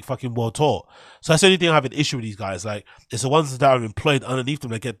anti-Semitic fucking world tour. So that's the only thing I have an issue with these guys. Like, it's the ones that are employed underneath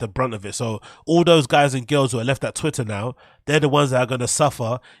them that get the brunt of it. So all those guys and girls who are left at Twitter now, they're the ones that are going to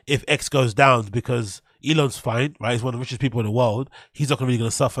suffer if X goes down, because Elon's fine, right? He's one of the richest people in the world. He's not really going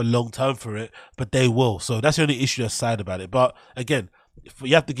to suffer long term for it, but they will. So that's the only issue that's sad about it. But again,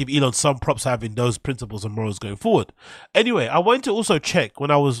 you have to give Elon some props having those principles and morals going forward. Anyway, I wanted to also check when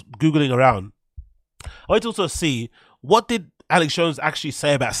I was Googling around. I wanted to also see what did Alex Jones actually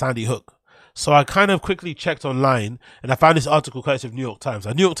say about Sandy Hook. So I kind of quickly checked online and I found this article courtesy of New York Times.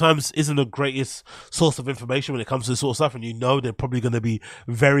 And New York Times isn't the greatest source of information when it comes to this sort of stuff, and they're probably going to be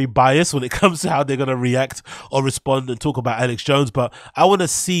very biased when it comes to how they're going to react or respond and talk about Alex Jones. But I want to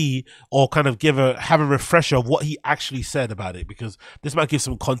see or kind of have a refresher of what he actually said about it, because this might give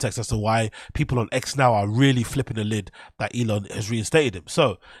some context as to why people on X now are really flipping the lid that Elon has reinstated him.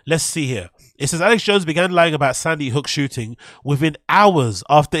 So let's see here. It says Alex Jones began lying about Sandy Hook shooting within hours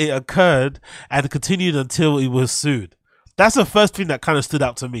after it occurred and continued until he was sued. That's the first thing that kind of stood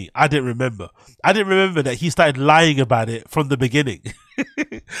out to me. I didn't remember that he started lying about it from the beginning.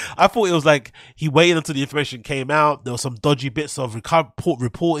 I thought it was like he waited until the information came out. There were some dodgy bits of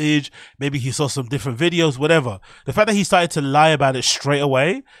reportage. Maybe he saw some different videos, whatever. The fact that he started to lie about it straight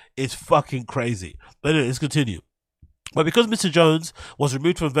away is fucking crazy. But anyway, let's continue. But because Mr. Jones was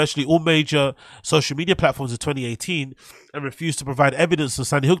removed from virtually all major social media platforms in 2018 and refused to provide evidence of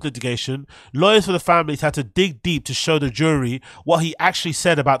Sandy Hook litigation, lawyers for the families had to dig deep to show the jury what he actually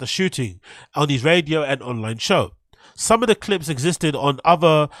said about the shooting on his radio and online show. Some of the clips existed on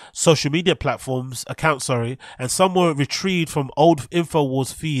other social media platforms, and some were retrieved from old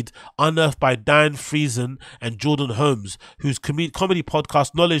InfoWars feed unearthed by Dan Friesen and Jordan Holmes, whose comedy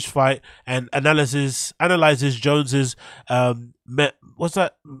podcast Knowledge Fight and analyzes Jones's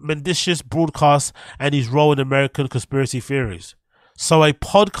mendacious broadcast and his role in American conspiracy theories. So a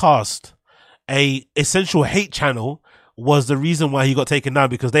podcast, a essential hate channel, was the reason why he got taken down,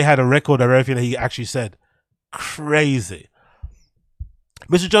 because they had a record of everything that he actually said. Crazy.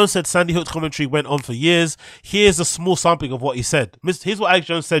 Mr. Jones said Sandy Hook's commentary went on for years. Here's a small sampling of what he said. Here's what Alex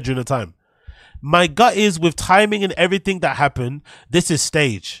Jones said during the time. My gut is, with timing and everything that happened, this is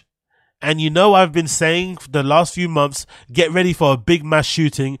stage. And I've been saying for the last few months, get ready for a big mass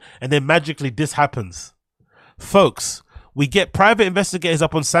shooting, and then magically this happens. Folks, we get private investigators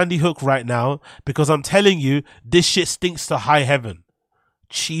up on Sandy Hook right now because I'm telling you, this shit stinks to high heaven.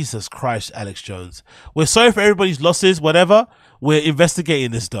 Jesus Christ, Alex Jones. We're sorry for everybody's losses, whatever. We're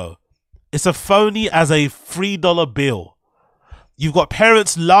investigating this though. It's a phony as a $3 bill. You've got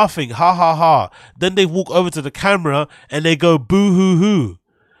parents laughing, ha ha ha. Then they walk over to the camera and they go boo hoo hoo.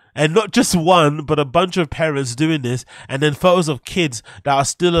 And not just one, but a bunch of parents doing this, and then photos of kids that are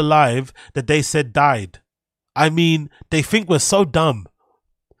still alive that they said died. I mean, they think we're so dumb.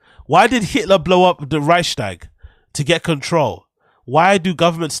 Why did Hitler blow up the Reichstag? To get control. Why do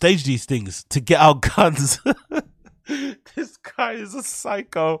governments stage these things? To get our guns. This guy is a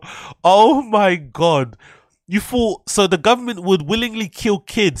psycho. Oh my God. You thought, so the government would willingly kill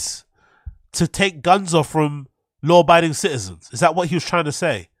kids to take guns off from law-abiding citizens? Is that what he was trying to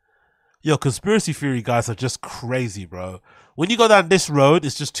say? Yo, conspiracy theory guys are just crazy, bro. When you go down this road,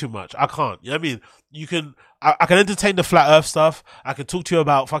 it's just too much. I can't. You know what I mean? You can, I can entertain the flat earth stuff. I can talk to you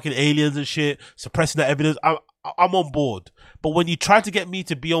about fucking aliens and shit, suppressing that evidence. I'm on board. But when you try to get me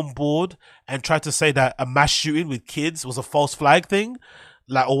to be on board and try to say that a mass shooting with kids was a false flag thing,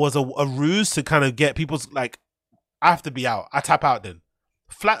 like, or was a ruse to kind of get people's, like, I have to be out. I tap out then.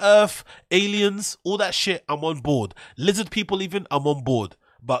 Flat earth, aliens, all that shit, I'm on board. Lizard people even, I'm on board.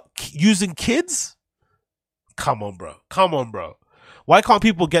 But using kids? Come on, bro. Come on, bro. Why can't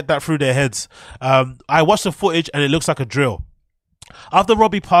people get that through their heads? I watched the footage and it looks like a drill. After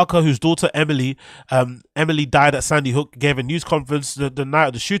Robbie Parker, whose daughter Emily died at Sandy Hook, gave a news conference the night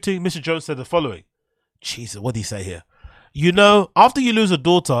of the shooting, Mr. Jones said the following. Jesus, what did he say here? You know, after you lose a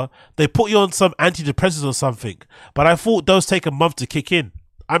daughter, they put you on some antidepressants or something. But I thought those take a month to kick in.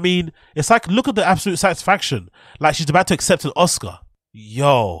 I mean, it's like, look at the absolute satisfaction. Like she's about to accept an Oscar.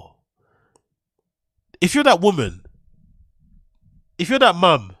 Yo. If you're that woman, if you're that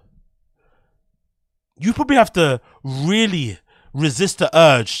mum, you probably have to really resist the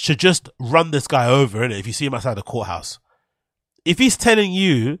urge to just run this guy over, innit, if you see him outside the courthouse. If he's telling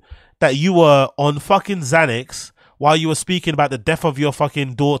you that you were on fucking Xanax while you were speaking about the death of your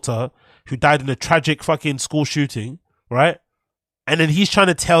fucking daughter who died in a tragic fucking school shooting, right? And then he's trying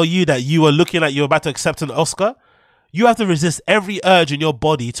to tell you that you were looking like you're about to accept an Oscar, you have to resist every urge in your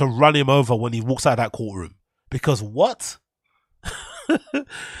body to run him over when he walks out of that courtroom. Because what?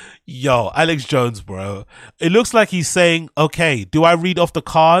 Yo, Alex Jones, bro. It looks like he's saying, okay, do I read off the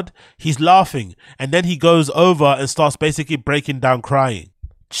card? He's laughing. And then he goes over and starts basically breaking down crying.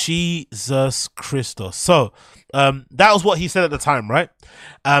 Jesus Christos. So, that was what he said at the time, right?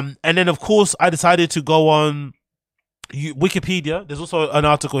 And then, of course, I decided to go on Wikipedia. There's also an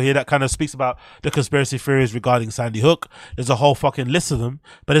article here that kind of speaks about the conspiracy theories regarding Sandy Hook. There's a whole fucking list of them,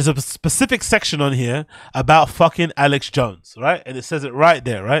 but there's a specific section on here about fucking Alex Jones, right? And it says it right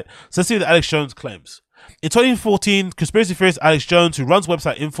there, right? So let's see what Alex Jones claims. In 2014, conspiracy theorist Alex Jones, who runs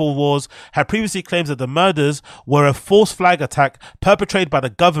website InfoWars, had previously claimed that the murders were a false flag attack perpetrated by the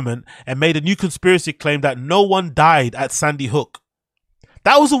government and made a new conspiracy claim that no one died at Sandy Hook.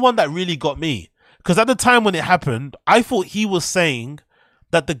 That was the one that really got me. Because at the time when it happened, I thought he was saying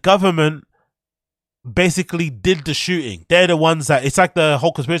that the government basically did the shooting. They're the ones that, it's like the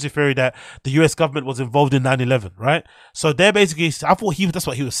whole conspiracy theory that the US government was involved in 9/11, right? So they're basically, I thought that's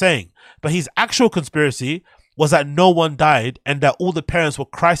what he was saying. But his actual conspiracy was that no one died and that all the parents were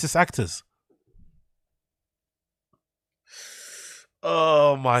crisis actors.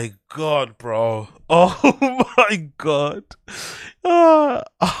 Oh my God, bro. Oh my God.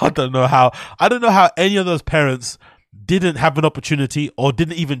 I don't know how any of those parents didn't have an opportunity or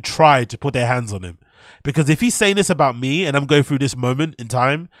didn't even try to put their hands on him. Because if he's saying this about me and I'm going through this moment in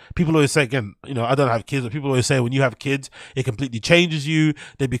time, people always say, again, you know, I don't have kids, but people always say when you have kids, it completely changes you.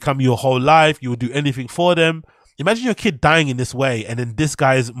 They become your whole life. You will do anything for them. Imagine your kid dying in this way and then this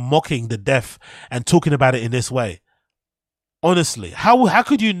guy is mocking the death and talking about it in this way. Honestly, how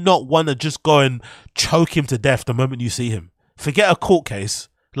could you not want to just go and choke him to death the moment you see him? Forget a court case.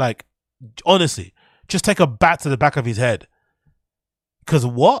 Like, honestly, just take a bat to the back of his head. Because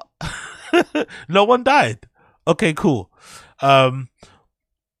what? No one died. Okay, cool. And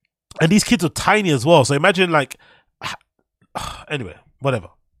these kids are tiny as well. So imagine like, anyway, whatever.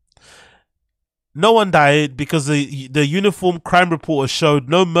 No one died because the uniform crime reporter showed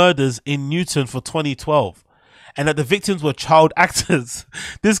no murders in Newton for 2012. And that the victims were child actors.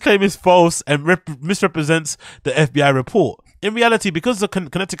 This claim is false and misrepresents the FBI report. In reality, because the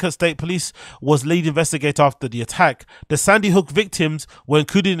Connecticut State Police was lead investigator after the attack, the Sandy Hook victims were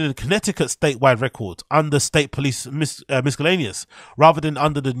included in the Connecticut statewide record under state police miscellaneous, rather than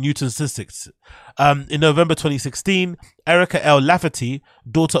under the Newton statistics. In November 2016, Erica L. Lafferty,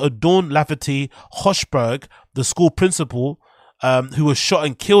 daughter of Dawn Lafferty Hochberg, the school principal, who was shot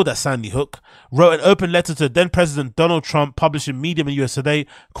and killed at Sandy Hook, wrote an open letter to then President Donald Trump, published in Medium and USA Today,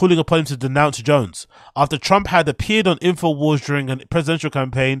 calling upon him to denounce Jones. After Trump had appeared on InfoWars during a presidential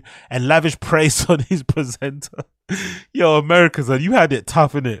campaign and lavished praise on his presenter. Yo, Americans, you had it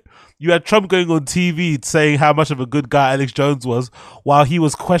tough, innit? You had Trump going on TV saying how much of a good guy Alex Jones was while he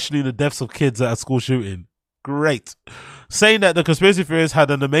was questioning the deaths of kids at a school shooting. Great. Saying that the conspiracy theorists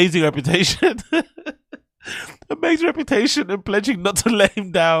had an amazing reputation. A Meg's reputation and pledging not to let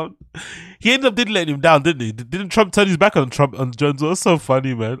him down. He ended up didn't let him down, didn't he? Didn't Trump turn his back on Jones? It was so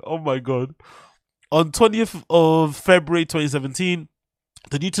funny, man. Oh my god. On 20th of February 2017,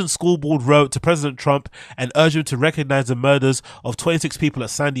 the Newton School Board wrote to President Trump and urged him to recognize the murders of 26 people at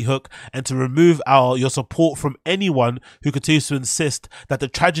Sandy Hook and to remove your support from anyone who continues to insist that the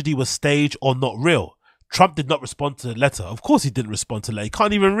tragedy was staged or not real. Trump did not respond to the letter. Of course he didn't respond to the letter. He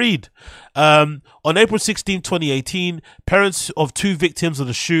can't even read. On April 16, 2018, parents of two victims of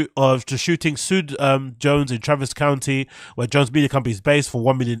the shooting sued Jones in Travis County, where Jones Media Company is based, for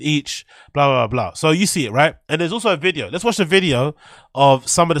 $1 million each, blah, blah, blah. So you see it, right? And there's also a video. Let's watch the video of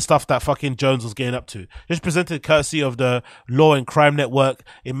some of the stuff that fucking Jones was getting up to. Just presented courtesy of the Law and Crime Network.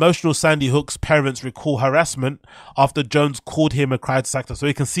 Emotional Sandy Hook's parents recall harassment after Jones called him a crisis actor. So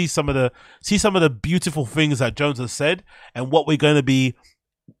you can see some of the beautiful things that Jones has said and what we're going to be,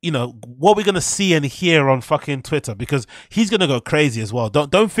 what we're going to see and hear on fucking Twitter, because he's going to go crazy as well.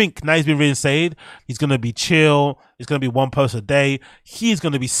 Don't think now he's been reinstated he's going to be chill. It's going to be one post a day. He's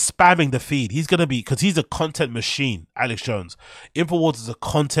going to be spamming the feed. He's going to be, because he's a content machine, Alex Jones. InfoWars is a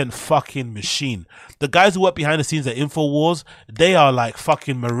content fucking machine. The guys who work behind the scenes at InfoWars, they are like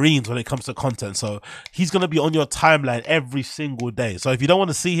fucking Marines when it comes to content. So he's going to be on your timeline every single day. So if you don't want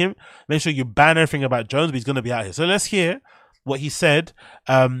to see him, make sure you ban everything about Jones, but he's going to be out here. So let's hear what he said,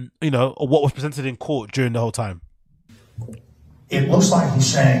 or what was presented in court during the whole time. It looks like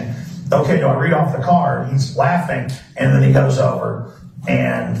he's saying, okay, do I read off the card? He's laughing, and then he goes over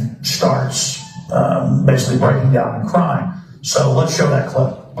and starts basically breaking down and crying. So let's show that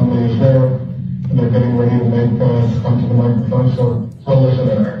clip. Somebody's there, and they're getting ready to make come to the microphone, so listen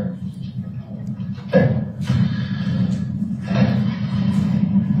to her. Okay.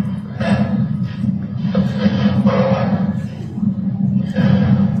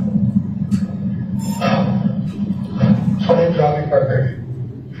 My name's Robbie Parker.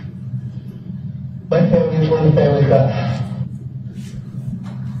 My family is one of the families that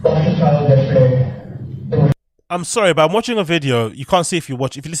lost a child yesterday. I'm sorry, but I'm watching a video. You can't see if you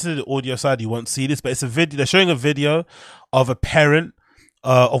listen to the audio side, you won't see this, but it's a video. They're showing a video of a parent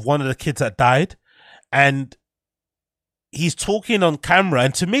of one of the kids that died, and he's talking on camera,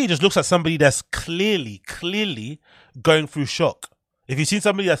 and to me, it just looks like somebody that's clearly going through shock. If you've seen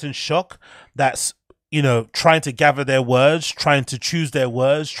somebody that's in shock, that's trying to gather their words, trying to choose their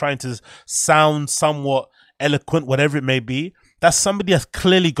words, trying to sound somewhat eloquent, whatever it may be, that's somebody that's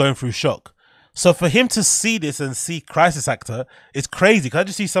clearly going through shock. So for him to see this and see crisis actor, it's crazy. Because I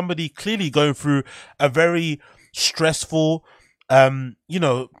just see somebody clearly going through a very stressful,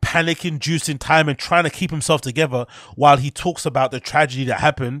 panic-inducing time and trying to keep himself together while he talks about the tragedy that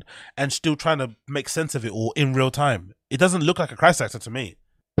happened and still trying to make sense of it all in real time. It doesn't look like a crisis actor to me.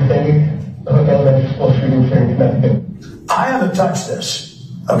 I haven't touched this.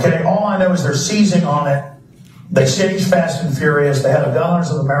 Okay, all I know is they're seizing on it. They staged Fast and Furious. They had a Gunners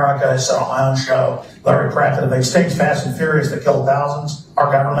of America. I said on my own show, Larry Pratt, they staged Fast and Furious that killed thousands.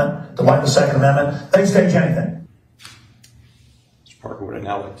 Our government, to like the Second Amendment, they stage anything. Mr. Parker, what I'd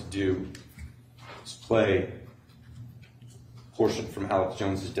now like to do is play a portion from Alex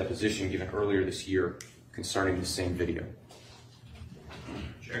Jones's deposition given earlier this year concerning the same video.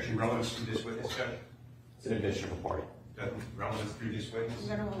 Objection, relevance to this witness, Judge? It's an additional party. Relevance to this witness? I'm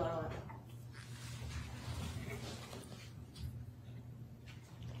going to allow it.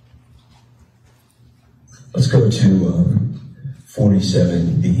 Let's go to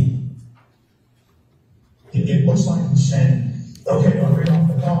 47B. It looks like he's saying, okay, do I read off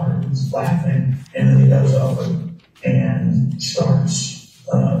the card? He's laughing, and then he goes over and starts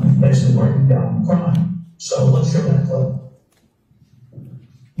basically breaking down and crying. So let's show that clip.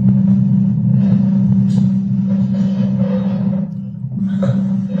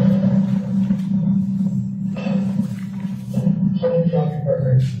 My name's Robbie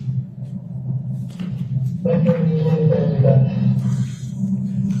Parker. My family is one of the families that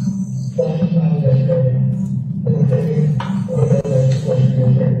lost a child yesterday.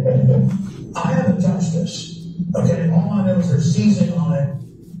 I haven't touched this. Okay, all I know is they're seizing on it.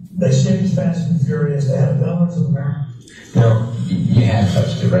 They staged Fast and Furious. They had a Gunners of America. No, you have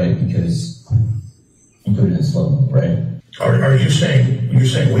touched it, right? Because you put it in slow, right? Are you saying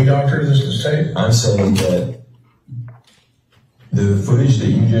we doctored this to tape? I'm saying that the footage that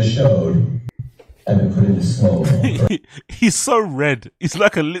you just showed had been put into slow. He's so red. He's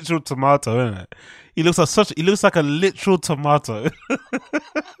like a literal tomato, isn't it? He looks like a literal tomato.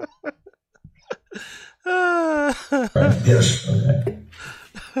 Right. Yes. Okay.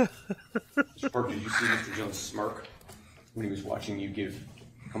 Mr. Parker, did you see Mr. Jones smirk when he was watching you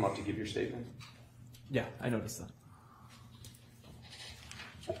come up to give your statement? Yeah, I noticed that.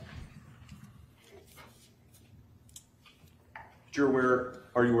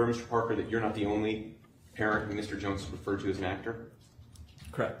 Are you aware, Mr. Parker, that you're not the only parent who Mr. Jones referred to as an actor?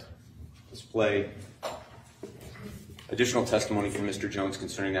 Correct. Display additional testimony from Mr. Jones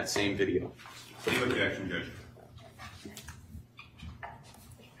concerning that same video. No objection, Judge.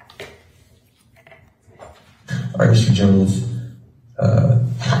 All right, Mr. Jones, I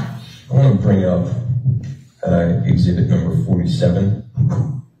want to bring up exhibit number 47.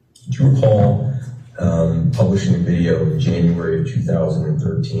 Do you recall publishing a video in January of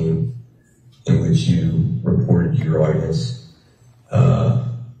 2013 in which you reported to your audience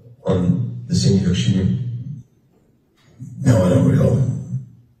on the Sandy Hook shooting? No, I don't recall.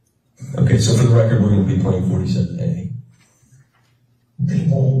 Okay, so for the record, we're going to be playing 47A.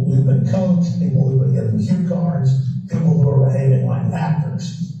 People who've been coached, people who've been given cue cards, people who are behaving like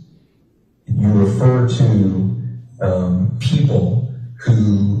actors. You refer to people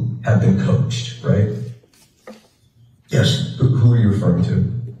who have been coached, right? Yes, Who are you referring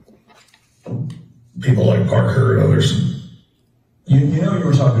to? people like Parker and others. You know you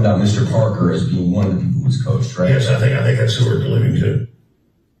were talking about Mr. Parker as being one of the people who was coached, right? Yes, I think that's who we're alluding to.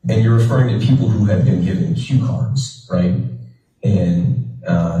 And you're referring to people who have been given cue cards, right? And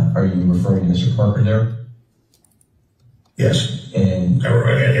are you referring to Mr. Parker there? Yes, And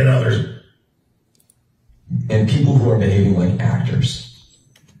others. people who are behaving like actors,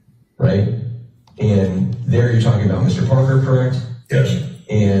 right? And there you're talking about Mr. Parker, correct? Yes.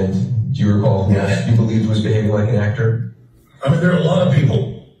 And do you recall who else you believed was behaving like an actor? I mean, there are a lot of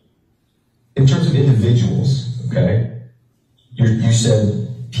people. In terms of individuals, okay? You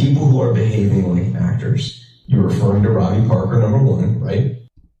said people who are behaving like actors. You're referring to Robbie Parker, number one, right?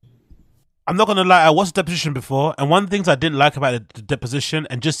 I'm not gonna lie, I watched the deposition before, and one of the things I didn't like about the deposition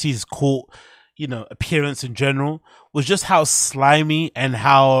and just his court, appearance in general was just how slimy and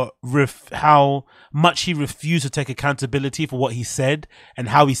how much he refused to take accountability for what he said and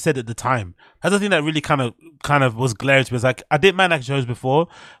how he said at the time. That's the thing that really kind of was glaring to me. It's like, I didn't mind Alex Jones before,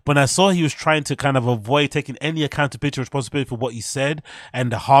 but when I saw he was trying to kind of avoid taking any accountability or responsibility for what he said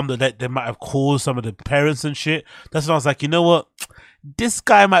and the harm that they might have caused some of the parents and shit. That's when I was like, you know what? This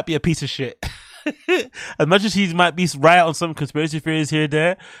guy might be a piece of shit. As much as he might be right on some conspiracy theories here and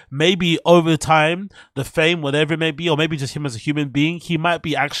there, maybe over time, the fame, whatever it may be, or maybe just him as a human being, he might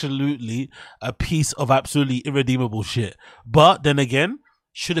be absolutely a piece of absolutely irredeemable shit. But then again,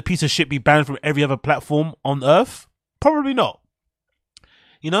 should a piece of shit be banned from every other platform on earth? Probably not.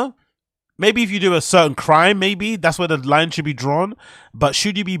 Maybe if you do a certain crime, maybe that's where the line should be drawn. But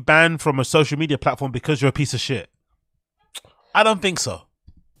should you be banned from a social media platform because you're a piece of shit? I don't think so.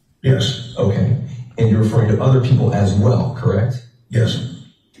 Yes. Okay. And you're referring to other people as well, correct? Yes.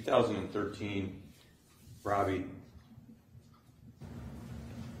 2013, Robbie,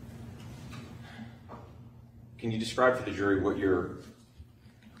 can you describe for the jury what your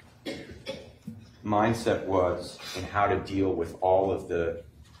mindset was and how to deal with all of the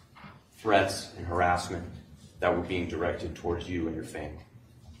threats and harassment that were being directed towards you and your family?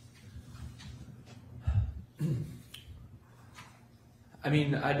 I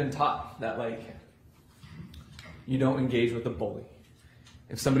mean, I've been taught that, you don't engage with a bully.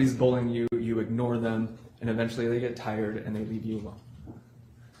 If somebody's bullying you, you ignore them, and eventually they get tired and they leave you alone.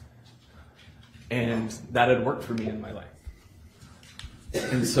 And that had worked for me in my life.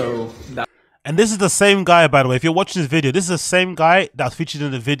 And so that... And this is the same guy, by the way. If you're watching this video, this is the same guy that featured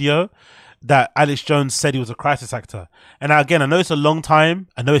in the video that Alex Jones said he was a crisis actor. And again, I know it's a long time.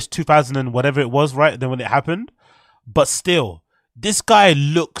 I know it's 2000 and whatever it was, right? Then when it happened. But still, this guy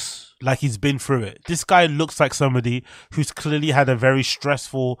looks like he's been through it. This guy looks like somebody who's clearly had a very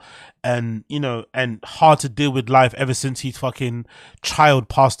stressful and, and hard to deal with life ever since his fucking child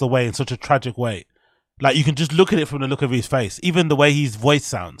passed away in such a tragic way. Like, you can just look at it from the look of his face, even the way his voice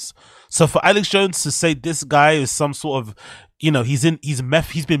sounds. So for Alex Jones to say this guy is some sort of, he's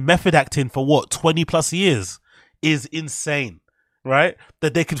been method acting for what, 20 plus years is insane, right?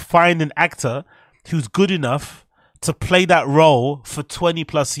 That they could find an actor who's good enough to play that role for 20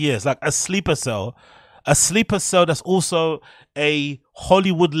 plus years, like a sleeper cell that's also a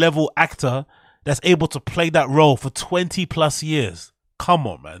Hollywood level actor that's able to play that role for 20 plus years. Come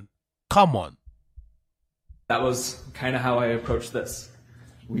on, man. Come on. That was kind of how I approached this.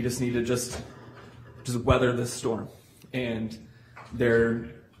 We just need to just weather this storm. And they're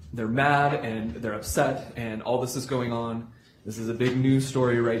mad and they're upset and all this is going on. This is a big news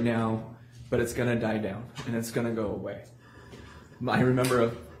story right now, but it's going to die down and it's going to go away. I remember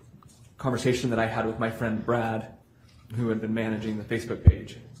a conversation that I had with my friend Brad, who had been managing the Facebook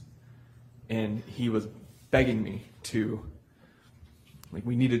page. and he was begging me to, like,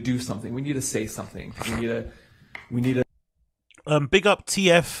 we need to do something. We need to say something. We need to. Big up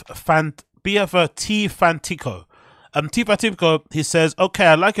BF T Fantico. T Fantico, he says, okay,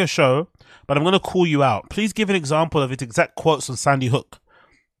 I like your show, but I'm going to call you out. Please give an example of its exact quotes on Sandy Hook.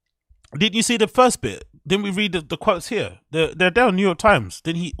 Didn't you see the first bit? Didn't we read the quotes here? They're there on New York Times.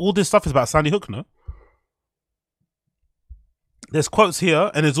 All this stuff is about Sandy Hook, no? There's quotes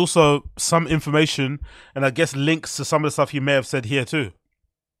here, and there's also some information, and I guess links to some of the stuff you may have said here too,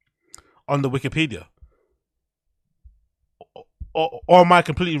 on the Wikipedia. Or am I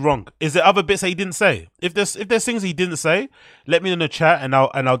completely wrong? Is there other bits that he didn't say? If there's things he didn't say, let me know in the chat, and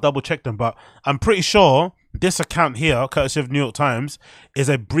I'll double check them. But I'm pretty sure this account here, courtesy of New York Times, is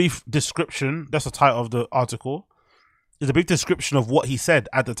a brief description. That's the title of the article. It's a brief description of what he said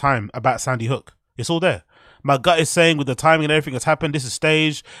at the time about Sandy Hook. It's all there. My gut is saying with the timing and everything that's happened, this is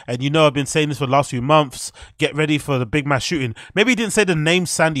staged. And you know I've been saying this for the last few months. Get ready for the big mass shooting. Maybe he didn't say the name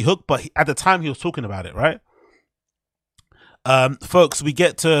Sandy Hook, but at the time he was talking about it, right? Folks, we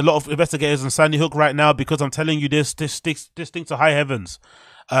get to a lot of investigators on Sandy Hook right now because I'm telling you this stinks to high heavens.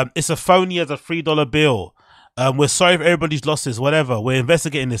 It's a phony as a $3 bill. We're sorry for everybody's losses, whatever. We're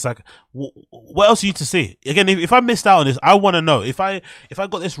investigating this. Like, what else are you to see? Again, if I missed out on this, I want to know. If I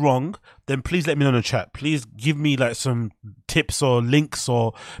got this wrong, then please let me know in the chat. Please give me like some tips or links,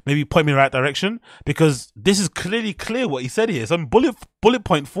 or maybe point me in the right direction, because this is clearly clear what he said here. It's on bullet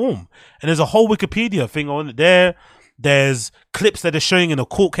point form, and there's a whole Wikipedia thing on it there. There's clips that they're showing in a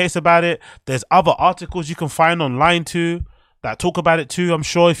court case about it. There's other articles you can find online too that talk about it too, I'm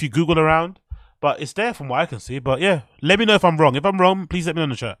sure, if you Google around. But it's there from what I can see. But yeah, let me know if I'm wrong. If I'm wrong, please let me know in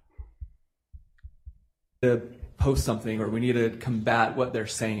the chat. To post something, or we need to combat what they're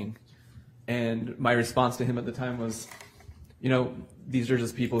saying. And my response to him at the time was, you know, these are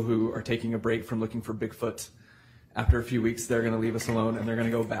just people who are taking a break from looking for Bigfoot. After a few weeks, they're going to leave us alone, and they're going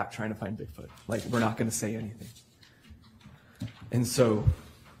to go back trying to find Bigfoot. Like, we're not going to say anything. And so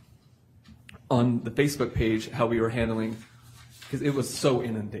on the Facebook page, how we were handling, because it was so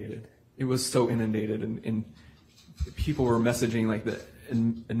inundated. It was so inundated, and people were messaging like the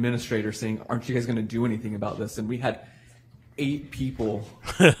administrator saying, aren't you guys going to do anything about this? And we had 8 people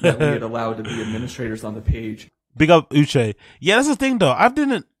that we had allowed to be administrators on the page. Big up Uche. Yeah, that's the thing though.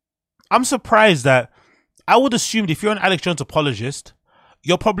 I'm surprised that I would assume if you're an Alex Jones apologist,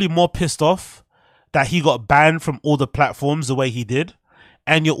 you're probably more pissed off that he got banned from all the platforms the way he did.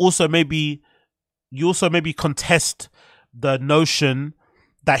 And you also maybe contest the notion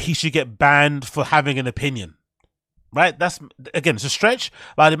that he should get banned for having an opinion, right? That's, again, it's a stretch,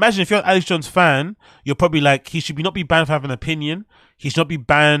 but I'd imagine if you're an Alex Jones fan, you're probably like, he should not be banned for having an opinion. He should not be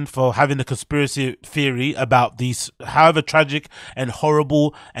banned for having a conspiracy theory about these, however tragic and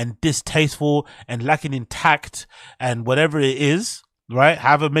horrible and distasteful and lacking in tact and whatever it is, right?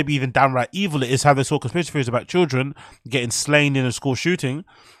 However, maybe even downright evil it is, how they saw conspiracy theories about children getting slain in a school shooting.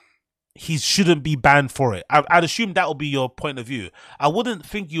 He shouldn't be banned for it. I'd assume that would be your point of view. I wouldn't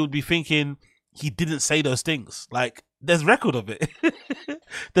think you would be thinking he didn't say those things. Like, there's record of it.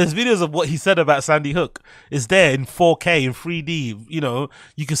 There's videos of what he said about Sandy Hook. It's there in 4K, in 3D. You know,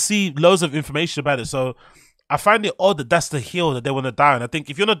 you can see loads of information about it. So I find it odd that that's the hill that they want to die on. I think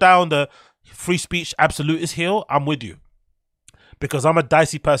if you're not down the free speech absolutist hill, I'm with you. Because I'm a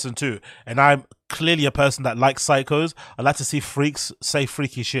dicey person too, and I'm clearly a person that likes psychos. I like to see freaks say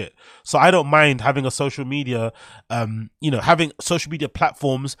freaky shit. So I don't mind having a social media, having social media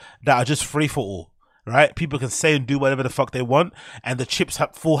platforms that are just free for all, right? People can say and do whatever the fuck they want, and the chips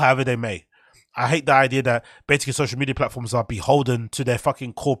fall however they may. I hate the idea that basically social media platforms are beholden to their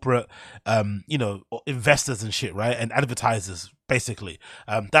fucking corporate, investors and shit, right? And advertisers, basically.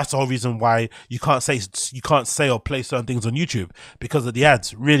 That's the whole reason why you can't say or play certain things on YouTube, because of the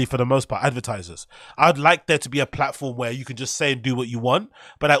ads, really, for the most part, advertisers. I'd like there to be a platform where you can just say and do what you want,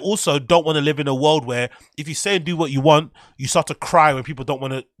 but I also don't want to live in a world where if you say and do what you want, you start to cry when people don't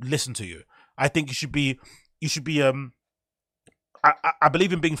want to listen to you. I think you should be, I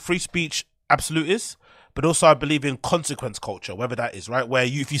believe in being free speech absolutist, but also I believe in consequence culture, whether that is right, where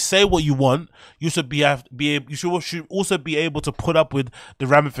if you say what you want, you should should also be able to put up with the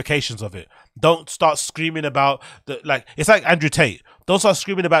ramifications of it. Don't start screaming about it's like Andrew Tate. Don't start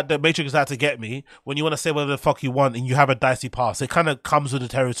screaming about the Matrix is out to get me when you want to say whatever the fuck you want and you have a dicey past. It kind of comes with the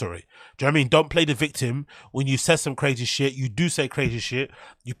territory. Do you know what I mean? Don't play the victim when you said some crazy shit. You do say crazy shit.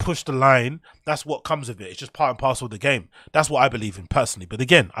 You push the line. That's what comes of it. It's just part and parcel of the game. That's what I believe in personally. But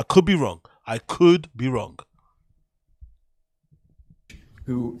again, I could be wrong.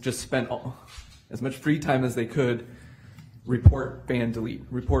 Who just spent as much free time as they could report, ban, delete,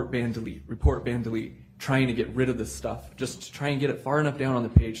 report, ban, delete, report, ban, delete, trying to get rid of this stuff, just to try and get it far enough down on the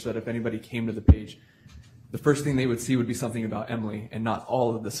page so that if anybody came to the page, the first thing they would see would be something about Emily and not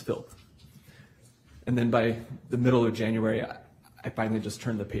all of this filth. And then by the middle of January, I finally just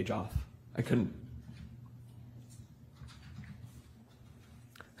turned the page off. I couldn't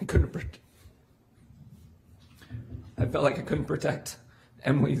I felt like I couldn't protect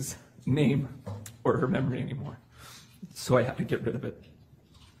Emily's name or her memory anymore. So I had to get rid of it.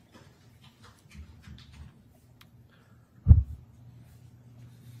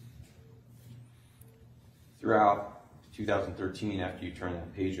 Throughout 2013, after you turned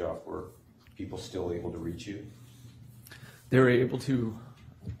that page off, were people still able to reach you? They were able to,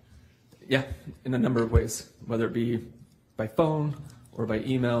 yeah, in a number of ways, whether it be by phone or by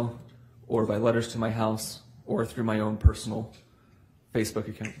email or by letters to my house or through my own personal Facebook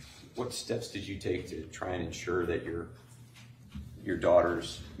account. What steps did you take to try and ensure that your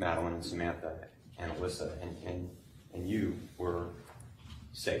daughters, Madeline and Samantha and Alyssa, and you were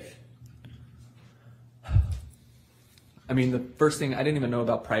safe? I mean, the first thing, I didn't even know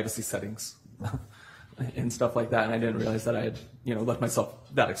about privacy settings and stuff like that, and I didn't realize that I had, left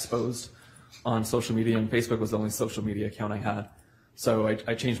myself that exposed on social media, and Facebook was the only social media account I had. So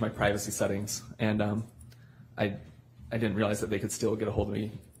I changed my privacy settings, and I didn't realize that they could still get a hold of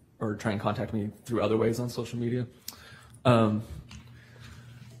me or try and contact me through other ways on social media. As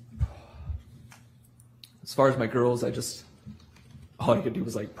far as my girls, all I could do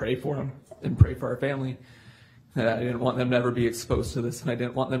was pray for them and pray for our family. And I didn't want them to ever be exposed to this, and I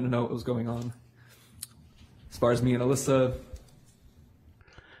didn't want them to know what was going on. As far as me and Alyssa,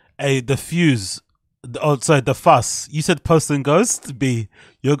 the fuss. You said Post and Ghost. B,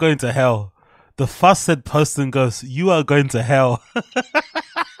 you're going to hell. The fuss said Post and Ghost. You are going to hell.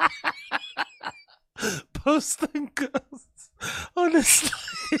 Post and Ghost. Honestly.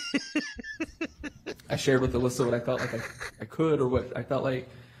 I shared with Alyssa what I felt like I could, or what I felt like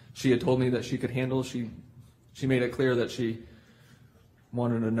she had told me that she could handle. She made it clear that she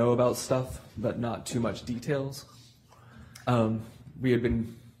wanted to know about stuff, but not too much details. There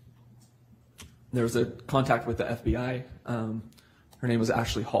was a contact with the FBI. Her name was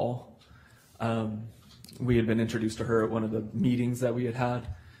Ashley Hall. We had been introduced to her at one of the meetings that we had.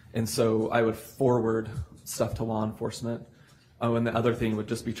 And so I would forward stuff to law enforcement. And the other thing would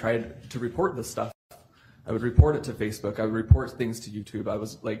just be try to report this stuff. I would report it to Facebook. I would report things to YouTube. I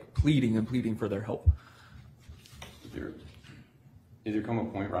was pleading for their help. Did there come a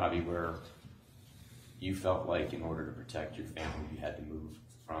point, Robbie, where you felt like in order to protect your family, you had to move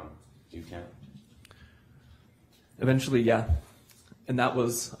from Newtown? Eventually, yeah. And that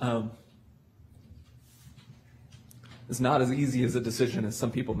was, it's not as easy as a decision as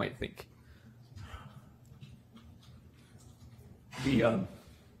some people might think. We had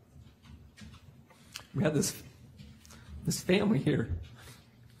this family here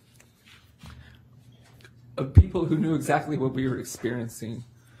of people who knew exactly what we were experiencing,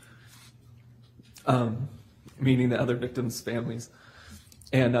 meaning the other victims' families.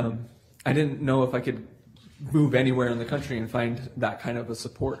 And I didn't know if I could move anywhere in the country and find that kind of a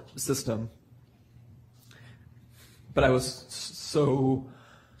support system. But I was so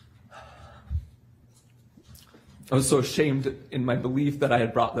ashamed in my belief that I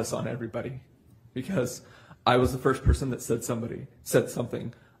had brought this on everybody, because I was the first person that said something.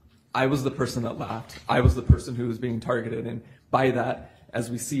 I was the person that laughed. I was the person who was being targeted. And by that,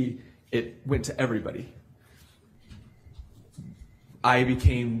 as we see, it went to everybody. I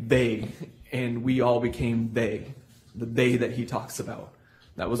became they, and we all became they. The they that he talks about.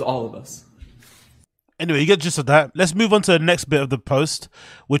 That was all of us. Anyway, you get the gist of that. Let's move on to the next bit of the post,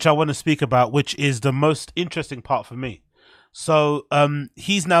 which I want to speak about, which is the most interesting part for me. So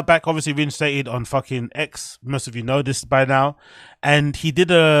he's now back, obviously reinstated on fucking X. Most of you know this by now. And he did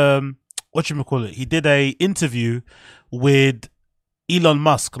he did a interview with Elon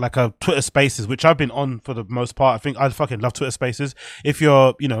Musk, like a Twitter Spaces, which I've been on for the most part. I fucking love Twitter Spaces. If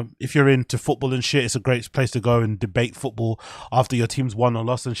you're into football and shit, it's a great place to go and debate football after your team's won or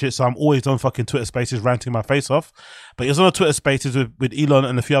lost and shit. So I'm always on fucking Twitter Spaces ranting my face off. But he was on a Twitter Spaces with Elon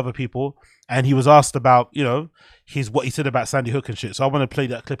and a few other people, and he was asked about, what he said about Sandy Hook and shit. So I want to play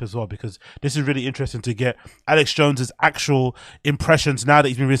that clip as well, because this is really interesting to get Alex Jones's actual impressions now that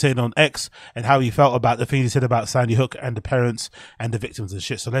he's been reinstated on X, and how he felt about the things he said about Sandy Hook and the parents and the victims and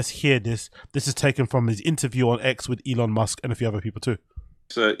shit. So let's hear this. This is taken from his interview on X with Elon Musk and a few other people too.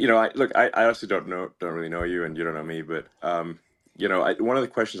 So, I honestly don't really know you, and you don't know me, but, one of the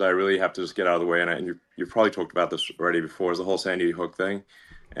questions I really have to just get out of the way, and you've probably talked about this already before, is the whole Sandy Hook thing.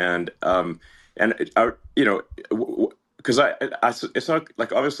 And because it's not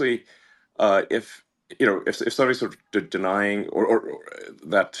like, obviously, if if somebody's sort of denying or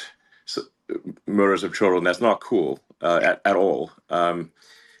that murders of children, that's not cool at all. And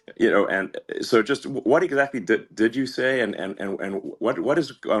so just what exactly did you say, and what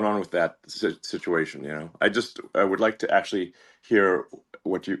is going on with that situation? I would like to actually hear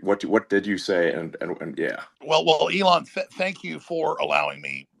what did you say, and yeah. Well, Elon, thank you for allowing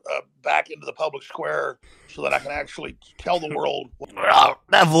me back into the public square so that I can actually tell the world.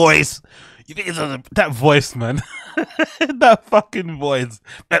 That voice, you think it's that voice, man? That fucking voice,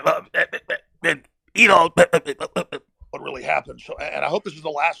 Elon. What really happened? So, and I hope this is the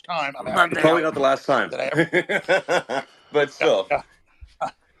last time. Probably not the last time, but still. Okay.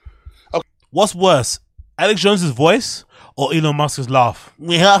 What's worse, Alex Jones's voice or Elon Musk's laugh?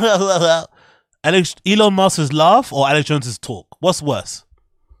 Elon Musk's laugh or Alex Jones's talk? What's worse?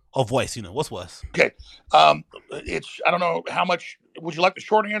 Or voice, what's worse? Okay, I don't know how much. Would you like the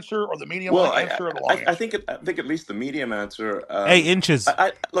short answer or the medium answer or the long answer? I think at least the medium answer. 8 inches.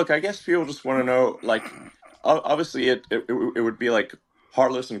 Look, I guess people just want to know, like, obviously it would be like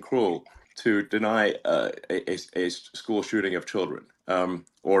heartless and cruel to deny a school shooting of children,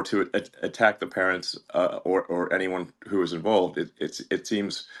 or to attack the parents or anyone who is involved. It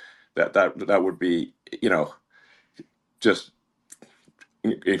seems that would be just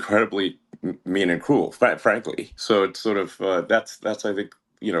incredibly mean and cruel, frankly. So it's sort of that's I think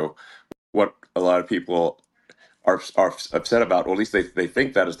what a lot of people are upset about, or at least they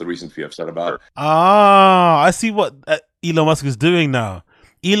think that is the reason to be upset about. I see what Elon Musk is doing now.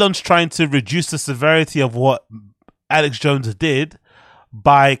 Elon's trying to reduce the severity of what Alex Jones did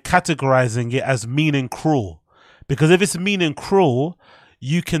by categorizing it as mean and cruel. Because if it's mean and cruel,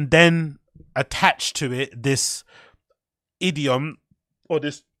 you can then attach to it this idiom or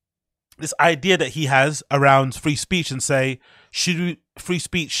this idea that he has around free speech and say,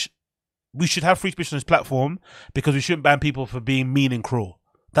 we should have free speech on this platform because we shouldn't ban people for being mean and cruel.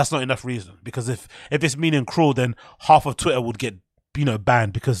 That's not enough reason, because if it's mean and cruel, then half of Twitter would get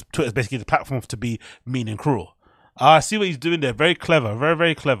banned, because Twitter is basically the platform to be mean and cruel. I see what he's doing there. Very clever. Very,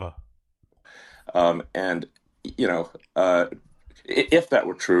 very clever. And if that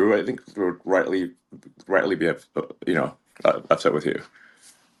were true, I think we would rightly be upset with you.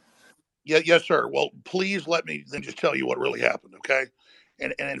 Yeah, yes, sir. Well, please let me then just tell you what really happened, okay?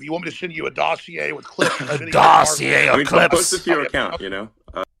 And if you want me to send you a dossier with clips, dossier of clips. Post it to your account,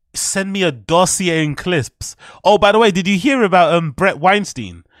 Send me a dossier and clips. Oh, by the way, did you hear about Brett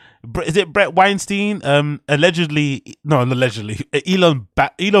Weinstein? Is it Brett Weinstein? Allegedly, Elon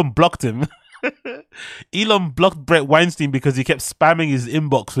blocked him. Elon blocked Brett Weinstein because he kept spamming his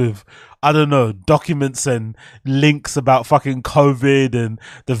inbox with, I don't know, documents and links about fucking COVID and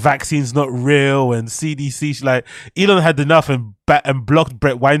the vaccine's not real and CDC. Like, Elon had enough and blocked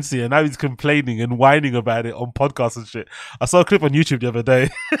Brett Weinstein, and now he's complaining and whining about it on podcasts and shit. I saw a clip on YouTube the other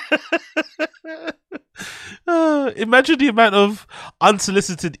day. Imagine the amount of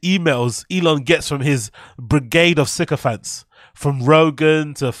unsolicited emails Elon gets from his brigade of sycophants. From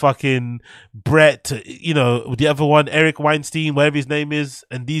Rogan to fucking Brett to, the other one, Eric Weinstein, whatever his name is.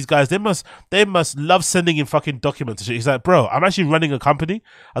 And these guys, they must love sending him fucking documents and shit. He's like, bro, I'm actually running a company.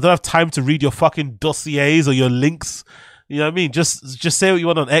 I don't have time to read your fucking dossiers or your links. You know what I mean? Just say what you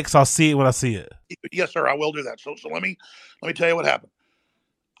want on X. I'll see it when I see it. Yes, sir. I will do that. So let me tell you what happened.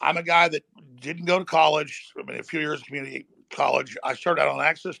 I'm a guy that didn't go to college. I mean, a few years of community college. I started out on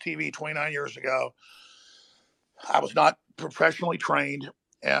Access TV 29 years ago. I was not professionally trained,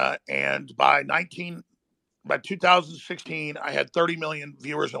 and by 2016, I had 30 million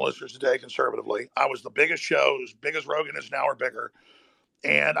viewers and listeners a day conservatively. I was the biggest show, as big as Rogan is now or bigger,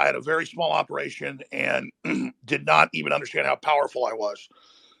 and I had a very small operation and did not even understand how powerful I was.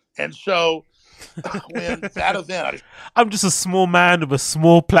 And so when that event, I'm just a small man with a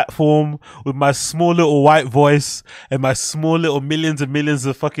small platform, with my small little white voice and my small little millions and millions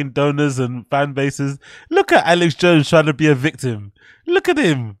of fucking donors and fan bases. Look at Alex Jones trying to be a victim. Look at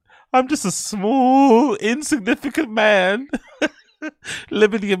him. I'm just a small, insignificant man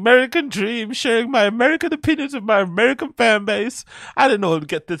living the American dream, sharing my American opinions with my American fan base. I didn't know it would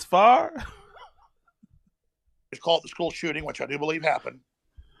get this far. It's called the school shooting, which I do believe happened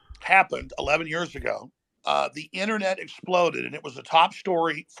 11 years ago. The internet exploded, and it was the top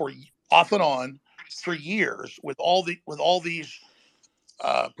story for off and on for years, with all these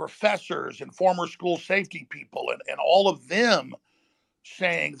professors and former school safety people and all of them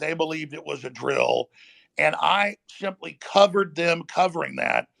saying they believed it was a drill. And I simply covered them covering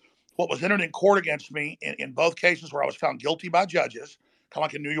that. What was entered in court against me in both cases where I was found guilty by judges, kind of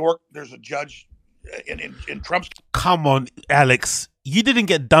like in New York, there's a judge in Trump's. Come on, Alex. You didn't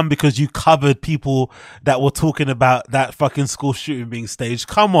get done because you covered people that were talking about that fucking school shooting being staged.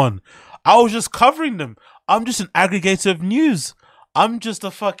 Come on. I was just covering them. I'm just an aggregator of news. I'm just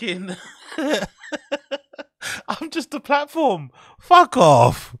a fucking... I'm just a platform. Fuck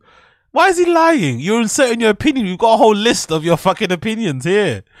off. Why is he lying? You're inserting your opinion. You've got a whole list of your fucking opinions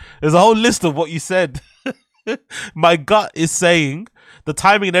here. There's a whole list of what you said. My gut is saying the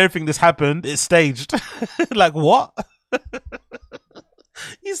timing and everything this happened, it's staged. Like, what?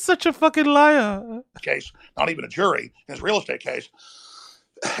 He's such a fucking liar. Case, not even a jury, in his real estate case.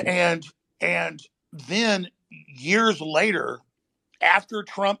 And then years later, after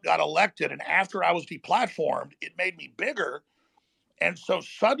Trump got elected and after I was deplatformed, it made me bigger. And so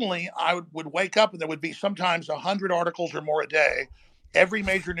suddenly I would wake up and there would be sometimes 100 articles or more a day, every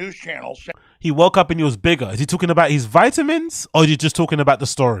major news channel. He woke up and he was bigger. Is he talking about his vitamins or are you just talking about the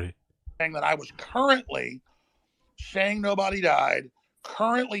story? Saying that I was currently saying nobody died,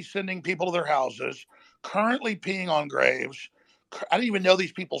 currently sending people to their houses, currently peeing on graves. I didn't even know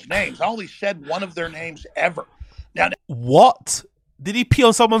these people's names. I only said one of their names ever. Now, what? Did he pee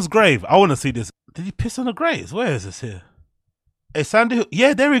on someone's grave? I want to see this. Did he piss on the graves? Where is this here? Hey, Sandy.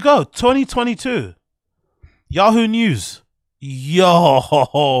 Yeah, there we go. 2022. Yahoo News.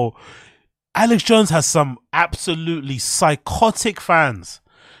 Yo. Alex Jones has some absolutely psychotic fans.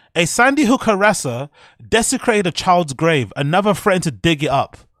 A Sandy Hook harasser desecrated a child's grave. Another threatened to dig it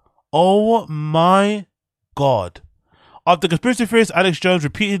up. Oh my God. After conspiracy theorist Alex Jones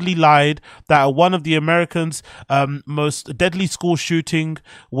repeatedly lied that one of the Americans' most deadly school shooting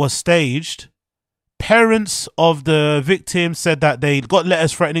was staged, parents of the victim said that they got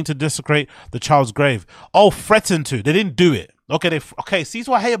letters threatening to desecrate the child's grave. Oh, threatened to. They didn't do it. Okay, see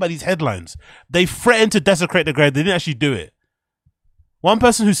what I hate about these headlines. They threatened to desecrate the grave. They didn't actually do it. One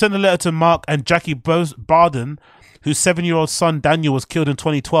person who sent a letter to Mark and Jackie Barden, whose 7-year-old son Daniel was killed in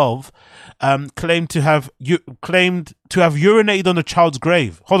 2012, claimed to have urinated on the child's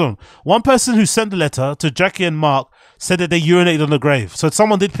grave. Hold on. One person who sent the letter to Jackie and Mark said that they urinated on the grave. So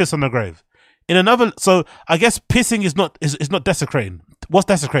someone did piss on the grave. In another, so I guess pissing is not desecrating. What's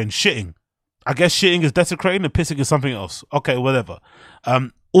desecrating? Shitting. I guess shitting is desecrating and pissing is something else. Okay, whatever.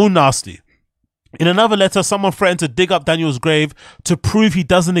 All nasty. In another letter, someone threatened to dig up Daniel's grave to prove he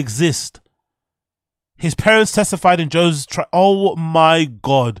doesn't exist. His parents testified in Jones' trial. Oh my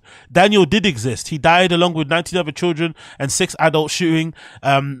God. Daniel did exist. He died along with 19 other children and 6 adults in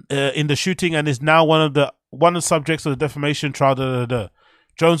the shooting and is now one of the subjects of the defamation trial.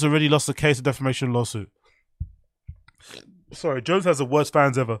 Jones already lost the case of defamation lawsuit. Sorry, Jones has the worst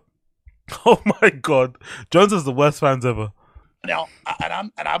fans ever. Oh my God. Jones has the worst fans ever. Now,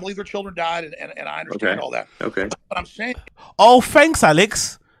 I believe their children died, and I understand all that. Okay. But I'm saying... Oh, thanks,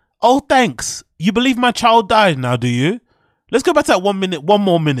 Alex. Oh, thanks. You believe my child died now, do you? Let's go back to that one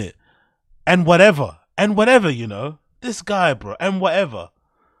more minute. And whatever, you know. This guy, bro, and whatever.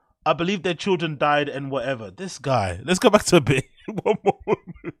 I believe their children died and whatever. This guy. Let's go back to a bit. One more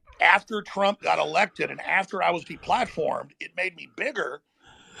minute. After Trump got elected and after I was deplatformed, it made me bigger.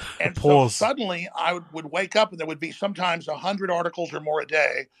 And Pause. So suddenly I would wake up and there would be sometimes 100 articles or more a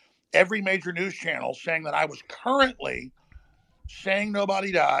day, every major news channel saying that I was currently saying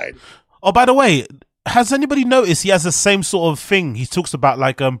nobody died. Oh, by the way, has anybody noticed he has the same sort of thing he talks about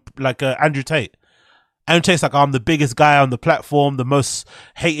like Andrew Tate? Andrew Tate's like, I'm the biggest guy on the platform, the most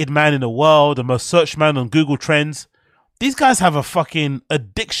hated man in the world, the most searched man on Google Trends. These guys have a fucking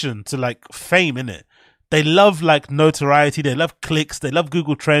addiction to like fame, innit? They love like notoriety, they love clicks, they love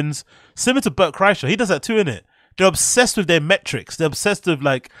Google Trends. Similar to Bert Kreischer, he does that too, innit? They're obsessed with their metrics. They're obsessed with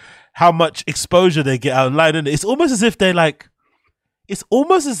like how much exposure they get online, innit? It's almost as if they're like, it's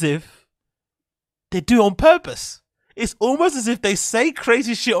almost as if they do it on purpose. It's almost as if they say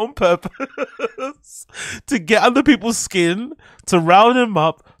crazy shit on purpose to get under people's skin, to round them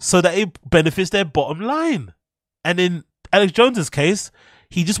up so that it benefits their bottom line. And in Alex Jones's case,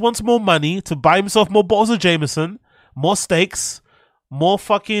 he just wants more money to buy himself more bottles of Jameson, more steaks, more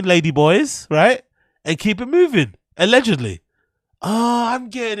fucking ladyboys, right? And keep it moving, allegedly. Oh, I'm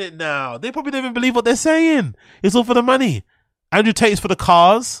getting it now. They probably don't even believe what they're saying. It's all for the money. Andrew Tate is for the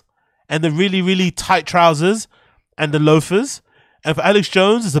cars and the really, really tight trousers and the loafers. And for Alex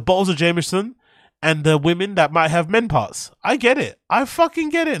Jones, it's the bottles of Jameson and the women that might have men parts. I get it. I fucking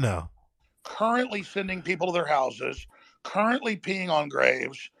get it now. Currently sending people to their houses, currently peeing on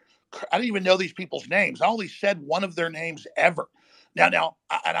graves. I didn't even know these people's names. I only said one of their names ever. Now,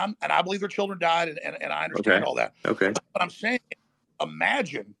 I believe their children died, and I understand all that. Okay. But I'm saying,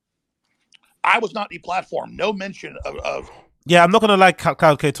 imagine I was not deplatformed. No mention of Yeah, I'm not gonna like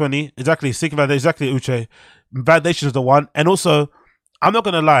Cloud K20. Exactly, seeking validation. Exactly, Uche. Validation is the one, and also, I'm not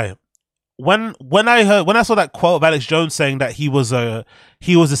gonna lie. When I saw that quote of Alex Jones saying that he was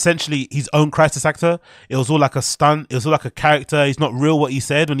essentially his own crisis actor, it was all like a stunt, it was all like a character. He's not real what he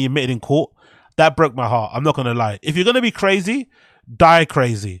said when he admitted in court. That broke my heart. I'm not gonna lie. If you're gonna be crazy, die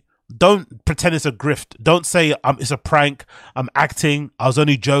crazy. Don't pretend it's a grift. Don't say it's a prank. I'm acting. I was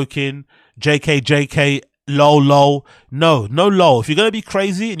only joking. JK. Lol. No lol. If you're gonna be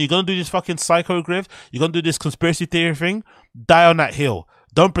crazy and you're gonna do this fucking psycho grift, you're gonna do this conspiracy theory thing, die on that hill.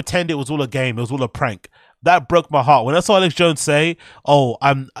 Don't pretend it was all a game. It was all a prank. That broke my heart when I saw Alex Jones say, "Oh,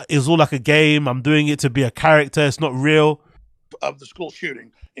 it's all like a game. I'm doing it to be a character. It's not real." Of the school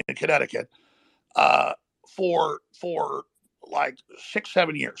shooting in Connecticut, for like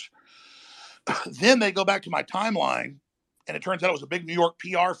 6-7 years. Then they go back to my timeline, and it turns out it was a big New York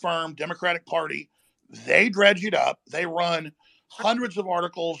PR firm, Democratic Party. They dredge it up. They run hundreds of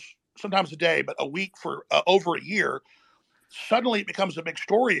articles, sometimes a day, but a week for over a year. Suddenly it becomes a big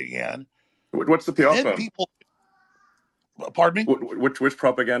story again. What's the PR Then firm? people, pardon me? Which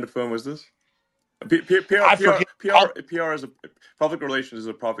propaganda firm was this? I forget. PR is public relations is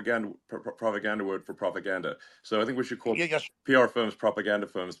a propaganda word for propaganda. So I think we should call PR firms propaganda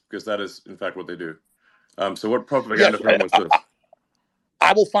firms because that is in fact what they do. So what propaganda firm was this?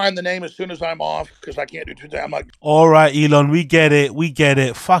 I will find the name as soon as I'm off because I can't do today. I'm like, all right, Elon, we get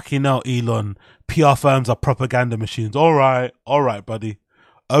it. Fucking hell, Elon. PR firms are propaganda machines. All right, buddy.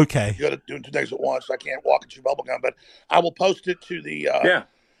 Okay. You got to do 2 days at once. I can't walk and chew bubblegum, but I will post it to the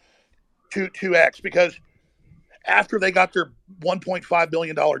to X because after they got their $1.5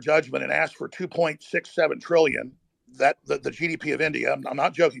 billion judgment and asked for 2.67 trillion, that the GDP of India. I'm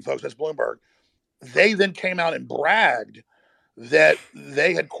not joking, folks. That's Bloomberg. They then came out and bragged that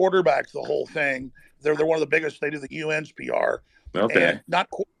they had quarterbacked the whole thing. They're one of the biggest. They do the UN's PR. Okay. And not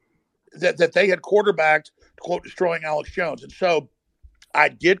that they had quarterbacked, quote, destroying Alex Jones. And so I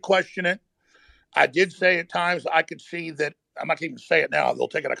did question it. I did say at times I could see that. I'm not going to even say it now. They'll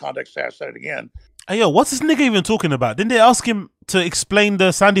take it out of context. I said it again. Hey, yo, what's this nigga even talking about? Didn't they ask him to explain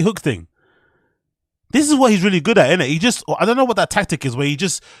the Sandy Hook thing? This is what he's really good at, innit? I don't know what that tactic is where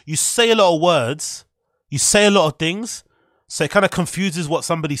you say a lot of words, you say a lot of things, so it kind of confuses what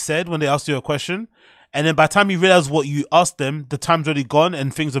somebody said when they asked you a question. And then by the time you realize what you asked them, the time's already gone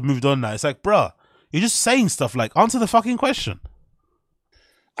and things have moved on now. It's like, bruh, you're just saying stuff like, answer the fucking question.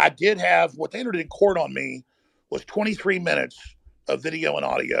 I did have, what they entered in court on me was 23 minutes of video and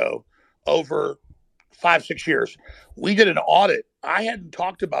audio over 5-6 years. We did an audit. I hadn't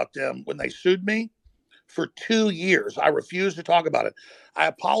talked about them when they sued me for 2 years. I refused to talk about it. I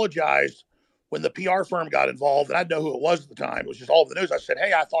apologized when the PR firm got involved, and I didn't know who it was at the time. It was just all over the news. I said,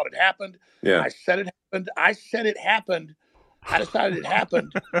 hey, I thought it happened. Yeah. I said it happened. I decided it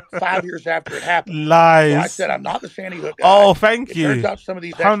happened 5 years after it happened. Lies. So I said, I'm not the Sandy Hook guy. Oh, thank you. Turns out some of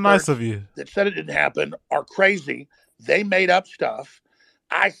these How nice of you that said it didn't happen are crazy. They made up stuff.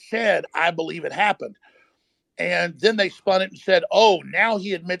 I said, I believe it happened. And then they spun it and said, oh, now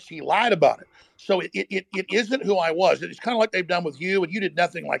he admits he lied about it. So it isn't who I was. It's kind of like they've done with you, and you did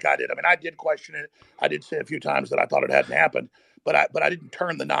nothing like I did. I mean, I did question it. I did say a few times that I thought it hadn't happened, but I didn't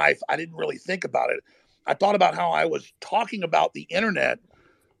turn the knife. I didn't really think about it. I thought about how I was talking about the internet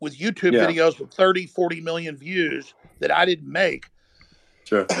with YouTube videos with 30, 40 million views that I didn't make.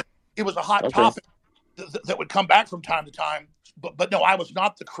 Sure. It was a hot topic that would come back from time to time. But no, I was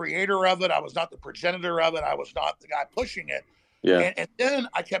not the creator of it. I was not the progenitor of it. I was not the guy pushing it. Yeah. And then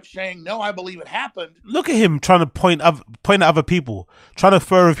I kept saying, no, I believe it happened. Look at him trying to point at other people, trying to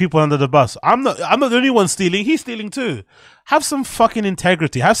throw people under the bus. I'm not the only one stealing. He's stealing too. Have some fucking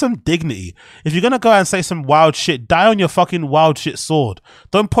integrity. Have some dignity. If you're going to go out and say some wild shit, die on your fucking wild shit sword.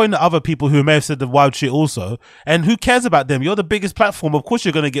 Don't point at other people who may have said the wild shit also. And who cares about them? You're the biggest platform. Of course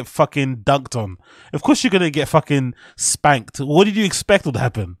you're going to get fucking dunked on. Of course you're going to get fucking spanked. What did you expect would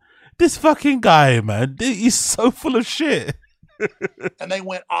happen? This fucking guy, man, he's so full of shit. And they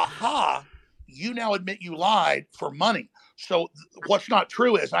went, aha, you now admit you lied for money. So what's not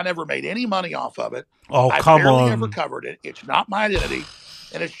true is I never made any money off of it. Oh, I come barely on. ever covered it. It's not my identity.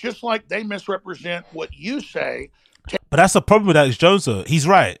 And it's just like they misrepresent what you say. But that's the problem with Alex Jones, though. He's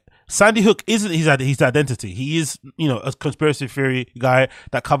right. Sandy Hook isn't his identity. He is, a conspiracy theory guy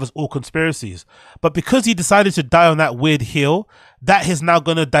that covers all conspiracies. But because he decided to die on that weird hill, that is now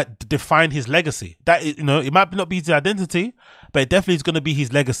going to define his legacy. That is, it might not be his identity, but it definitely is going to be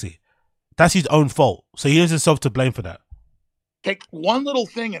his legacy. That's his own fault. So he has himself to blame for that. Take one little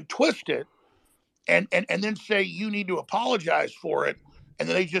thing and twist it, and then say you need to apologize for it, and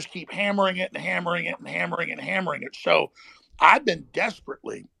then they just keep hammering it and hammering it and hammering it and hammering it. So I've been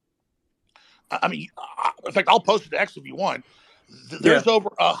desperately. In fact, I'll post it to X if you want. There's over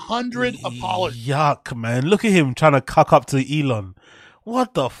 100 apologies. Yuck, man. Look at him trying to cuck up to Elon.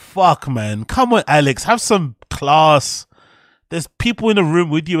 What the fuck, man? Come on, Alex. Have some class. There's people in the room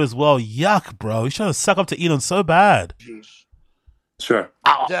with you as well. Yuck, bro. He's trying to suck up to Elon so bad. Sure.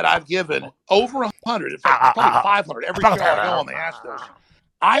 That I've given over 100, in fact, probably 500. Every show I go on, they ask those.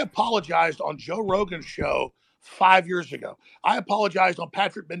 I apologized on Joe Rogan's show 5 years ago. I apologized on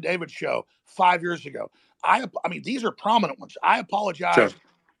Patrick Ben-David's show 5 years ago. I mean, these are prominent ones. I apologize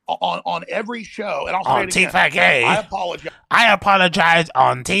on every show, and I'll say it again. T5K. I apologize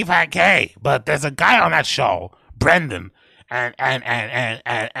on T5K, but there's a guy on that show, Brendan, and I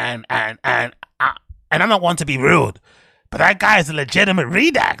don't want to be rude, but that guy is a legitimate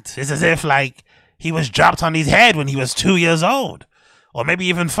redact. It's as if like he was dropped on his head when he was 2 years old, or maybe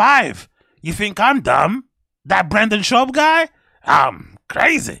even 5. You think I'm dumb? That Brendan Schaub guy? I'm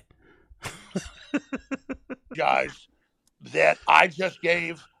crazy. Guys, that I just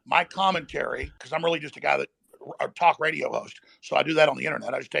gave my commentary, because I'm really just a guy that a talk radio host, so I do that on the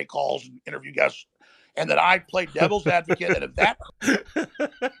internet. I just take calls and interview guests, and that I played devil's advocate. And if that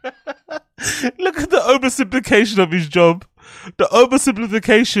look at the oversimplification of his job, the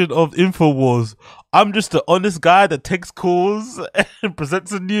oversimplification of Infowars. I'm just an honest guy that takes calls and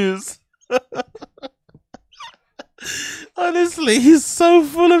presents the news. Honestly, he's so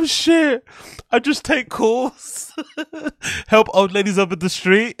full of shit. I just take calls, help old ladies up in the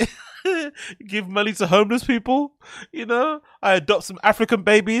street, give money to homeless people, you know? I adopt some African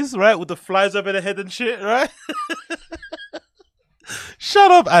babies, right, with the flies over their head and shit, right?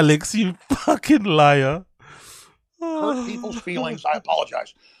 Shut up, Alex, you fucking liar. hurt people's feelings, I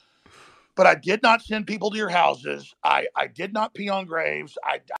apologize. But I did not send people to your houses. I did not pee on graves.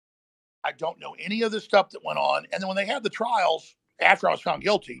 I don't know any of the stuff that went on. And then when they had the trials, after I was found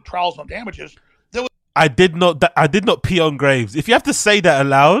guilty, trials on damages, there was... I did not pee on graves. If you have to say that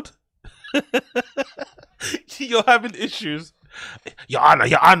aloud, you're having issues. Your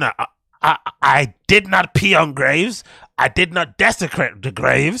Honor, I did not pee on graves. I did not desecrate the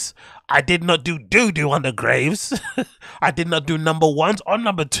graves. I did not do doo-doo on the graves. I did not do number 1s or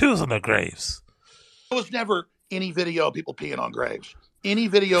number 2s on the graves. There was never any video of people peeing on graves. Any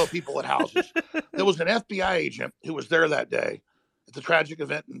video of people at houses. There was an FBI agent who was there that day at the tragic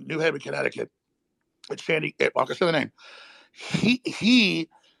event in New Haven, Connecticut. At Sandy, I can say the name. He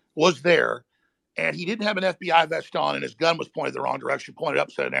was there, and he didn't have an FBI vest on, and his gun was pointed the wrong direction, pointed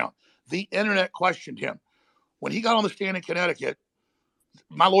upside down. The internet questioned him. When he got on the stand in Connecticut,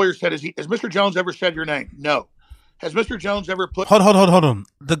 my lawyer said, has Mr. Jones ever said your name? No. Has Mr. Jones ever put... Hold on.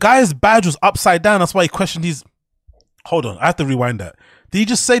 The guy's badge was upside down. That's why he questioned his... Hold on. I have to rewind that. Did he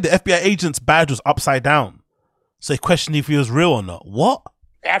just say the FBI agent's badge was upside down? So he questioned if he was real or not. What?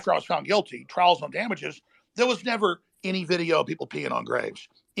 After I was found guilty, trials on damages, there was never any video of people peeing on graves.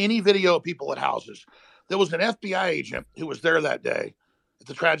 Any video of people at houses. There was an FBI agent who was there that day at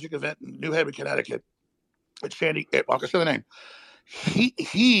the tragic event in New Haven, Connecticut. At Sandy, I can say the name.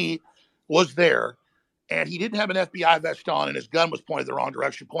 He was there, and he didn't have an FBI vest on, and his gun was pointed the wrong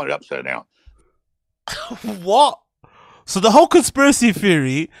direction, pointed upside down. What? So the whole conspiracy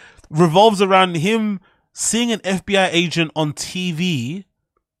theory revolves around him seeing an FBI agent on TV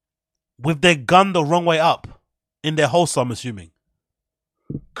with their gun the wrong way up in their holster, I'm assuming.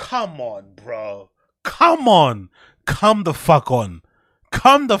 Come on, bro. Come on. Come the fuck on.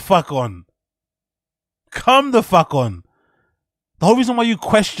 Come the fuck on. Come the fuck on. The whole reason why you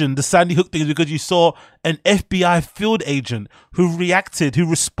questioned the Sandy Hook thing is because you saw an FBI field agent who reacted, who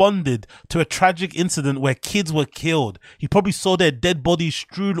responded to a tragic incident where kids were killed. He probably saw their dead bodies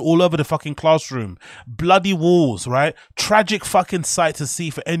strewn all over the fucking classroom. Bloody walls, right? Tragic fucking sight to see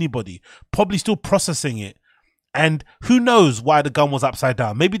for anybody. Probably still processing it. And who knows why the gun was upside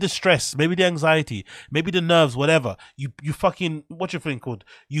down? Maybe the stress, maybe the anxiety, maybe the nerves, whatever. You fucking, what's your thing called?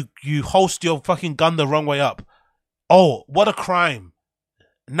 You host your fucking gun the wrong way up. Oh, what a crime.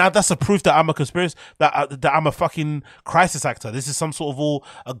 Now that's a proof that I'm a conspiracy, that I'm a fucking crisis actor. This is some sort of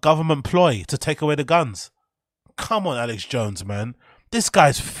a government ploy to take away the guns. Come on, Alex Jones, man. This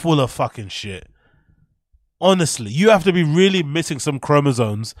guy's full of fucking shit. Honestly, you have to be really missing some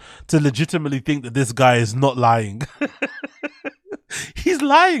chromosomes to legitimately think that this guy is not lying. He's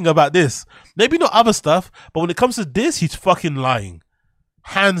lying about this. Maybe not other stuff, but when it comes to this, he's fucking lying.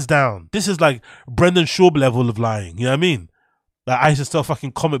 Hands down. This is like Brendan Schaub level of lying. You know what I mean? Like I used to sell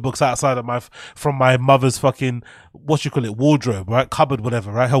fucking comic books outside of from my mother's fucking, wardrobe, right? Cupboard,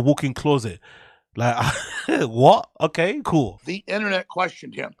 whatever, right? Her walk-in closet. Like, what? Okay, cool. The internet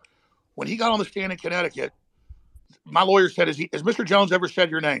questioned him. When he got on the stand in Connecticut, my lawyer said, has Mr. Jones ever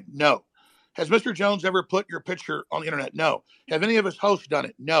said your name? No. Has Mr. Jones ever put your picture on the internet? No. Have any of his hosts done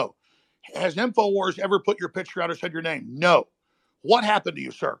it? No. Has InfoWars ever put your picture out or said your name? No. What happened to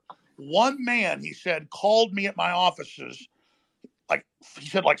you, sir? One man, he said, called me at my offices, he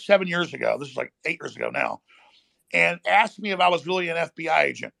said 7 years ago. This is 8 years ago now. And asked me if I was really an FBI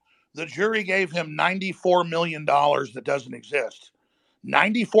agent. The jury gave him $94 million that doesn't exist.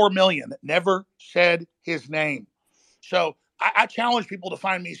 $94 million that never said his name. So I challenge people to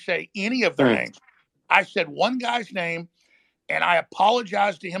find me say any of their names. I said one guy's name, and I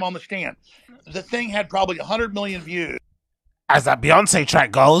apologized to him on the stand. The thing had probably 100 million views. As that Beyonce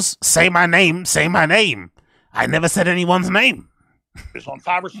track goes, say my name, say my name. I never said anyone's name. It's on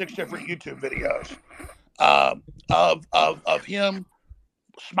 5 or 6 different YouTube videos of him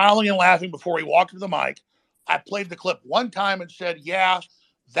smiling and laughing before he walked to the mic. I played the clip one time and said, yeah,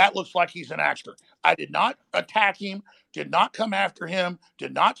 that looks like he's an actor. I did not attack him, did not come after him,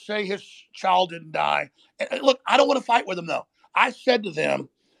 did not say his child didn't die. And look, I don't want to fight with him, though. I said to them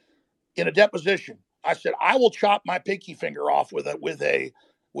in a deposition, I said, I will chop my pinky finger off with a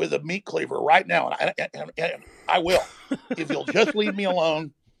meat cleaver right now. And I will, if you'll just leave me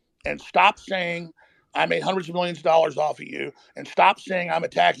alone and stop saying I made hundreds of millions of dollars off of you and stop saying I'm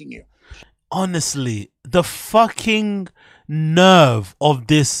attacking you. Honestly, the fucking nerve of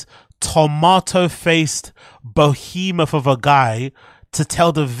this tomato-faced behemoth of a guy to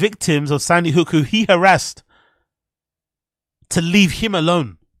tell the victims of Sandy Hook, who he harassed, to leave him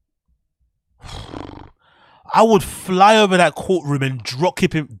alone. I would fly over that courtroom and drop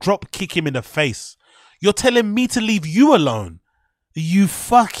kick him in the face. You're telling me to leave you alone? You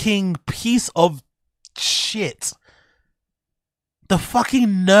fucking piece of shit. The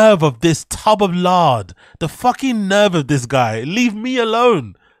fucking nerve of this tub of lard. The fucking nerve of this guy. Leave me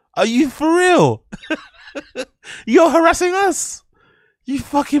alone. Are you for real? You're harassing us. You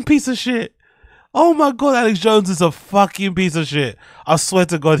fucking piece of shit. Oh my God, Alex Jones is a fucking piece of shit. I swear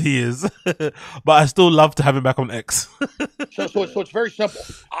to God he is. But I still love to have him back on X. So it's very simple.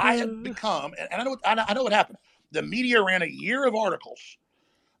 I have become, and I know what happened. The media ran a year of articles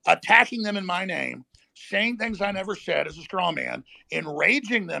attacking them in my name, saying things I never said as a straw man,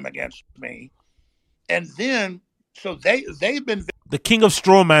 enraging them against me. And then, so they've been the king of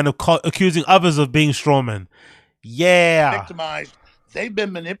straw man, accusing others of being straw men. Yeah. Victimized. They've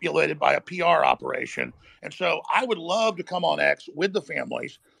been manipulated by a PR operation. And so I would love to come on X with the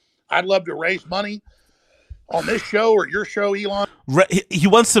families. I'd love to raise money on this show or your show, Elon. He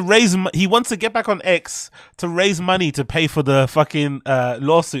wants to get back on X to raise money to pay for the fucking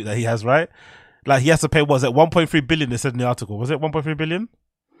lawsuit that he has, right? Like he has to pay, what was it, 1.3 billion, they said in the article. Was it 1.3 billion?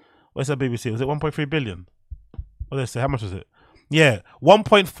 What's that BBC? Was it 1.3 billion? What did they say? How much was it? Yeah,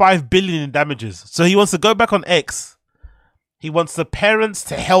 1.5 billion in damages. So he wants to go back on X. He wants the parents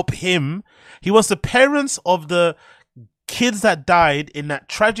to help him. He wants the parents of the kids that died in that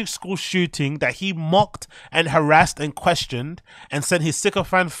tragic school shooting that he mocked and harassed and questioned and sent his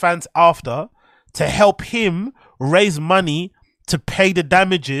sycophant fans after, to help him raise money to pay the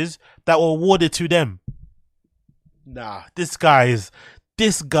damages that were awarded to them. Nah, this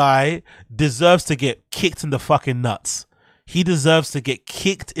guy deserves to get kicked in the fucking nuts. He deserves to get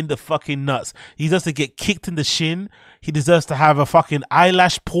kicked in the fucking nuts. He deserves to get kicked in the shin. He deserves to have a fucking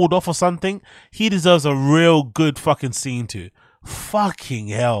eyelash pulled off or something. He deserves a real good fucking scene too. Fucking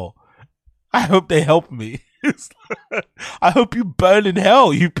hell. I hope they help me. I hope you burn in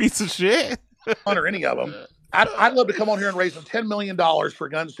hell, you piece of shit. Or any of them. I'd love to come on here and raise them $10 million for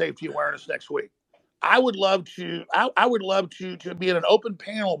gun safety awareness next week. I would love to. I would love to be in an open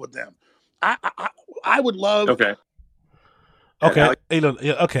panel with them. I would love. Okay. Okay, Elon.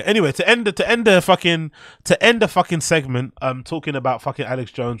 Yeah, okay. Anyway, to end the fucking segment, talking about fucking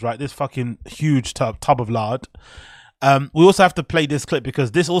Alex Jones, right? This fucking huge tub of lard. We also have to play this clip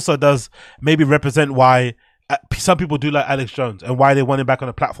because this also does maybe represent why some people do like Alex Jones and why they want him back on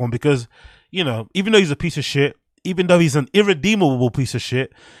the platform. Because, you know, even though he's a piece of shit, even though he's an irredeemable piece of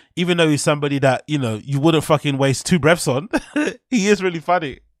shit, even though he's somebody that, you know, you wouldn't fucking waste 2 breaths on, he is really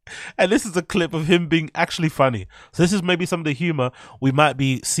funny. And this is a clip of him being actually funny. So this is maybe some of the humor we might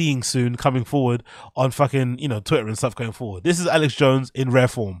be seeing soon coming forward on fucking, you know, Twitter and stuff going forward. This is Alex Jones in rare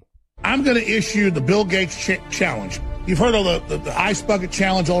form. I'm going to issue the Bill Gates challenge. You've heard of the ice bucket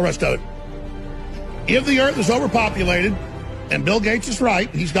challenge, all the rest of it. If the earth is overpopulated, and Bill Gates is right,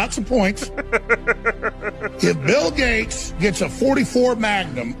 he's got some points. If Bill Gates gets a .44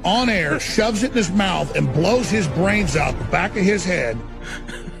 Magnum on air, shoves it in his mouth, and blows his brains out the back of his head,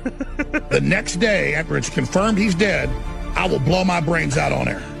 the next day, after it's confirmed he's dead, I will blow my brains out on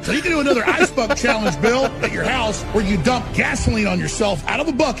air. So you can do another ice bucket challenge, Bill, at your house where you dump gasoline on yourself out of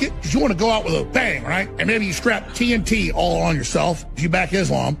a bucket because you want to go out with a bang, right? And maybe you strap TNT all on yourself if you back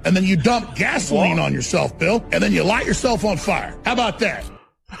Islam, and then you dump gasoline on yourself, Bill, and then you light yourself on fire. How about that?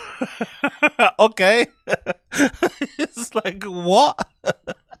 Okay. It's like, what?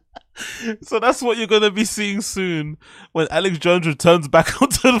 So that's what you're going to be seeing soon when Alex Jones returns back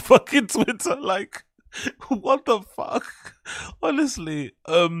onto the fucking Twitter. Like, what the fuck? Honestly,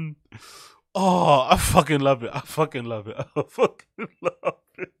 I fucking love it. I fucking love it.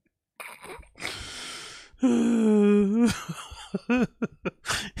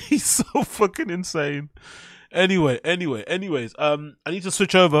 He's so fucking insane. Anyways, I need to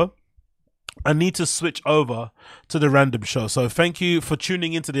switch over to the random show. So thank you for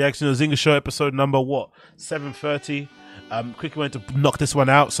tuning into the Action Zinga Show episode number 730. Quickly went to knock this one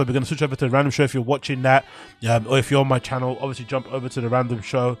out, so we're going to switch over to the random show. If you're watching that, or if you're on my channel, obviously jump over to the random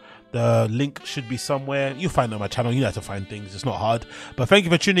show. The link should be somewhere. You'll find it on my channel. You know how to find things. It's not hard. But thank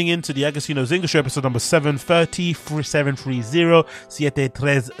you for tuning in to the Agostinho Zinga Show episode number 730.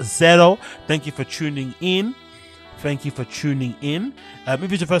 Thank you for tuning in. If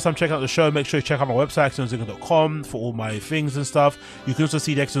it's your first time checking out the show, make sure you check out my website, ActionZinga.com, for all my things and stuff. You can also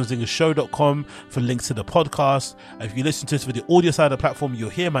see the ActionZingaShow.com for links to the podcast. If you listen to this with the audio side of the platform,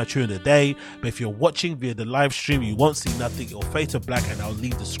 you'll hear my tune of the day. But if you're watching via the live stream, you won't see nothing. It'll fade to black, and I'll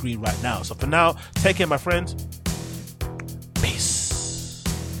leave the screen right now. So for now, take care, my friends. Peace.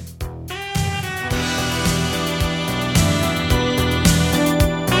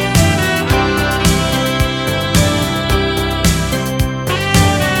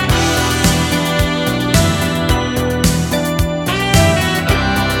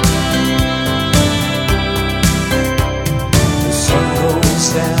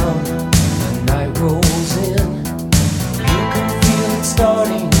 Down, the night rolls in. You can feel it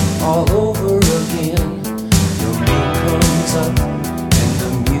starting all over again. Your moon comes up and the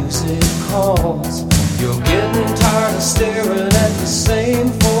music calls. You're getting tired of staring at the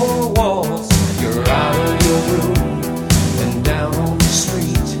same four walls. You're out of your room and down on the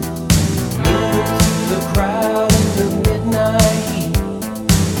street, moving through the crowd in the midnight heat.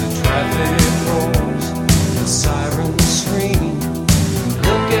 The traffic rolls, the sirens scream.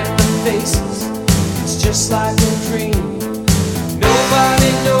 Look at the faces, it's just like a dream.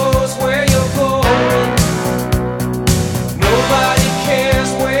 Nobody knows where you're going. Nobody cares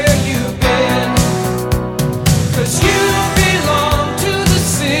where you've been. 'Cause you belong to the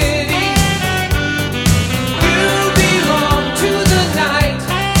city. You belong to the night.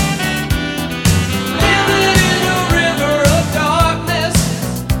 Living in a river of darkness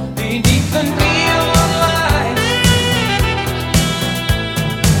beneath the neon light.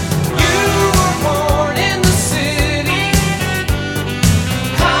 Born in the city,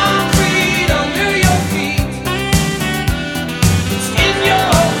 concrete under your feet. It's in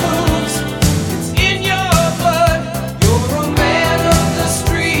your moves, it's in your blood. You're a man of the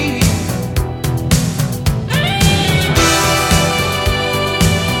street.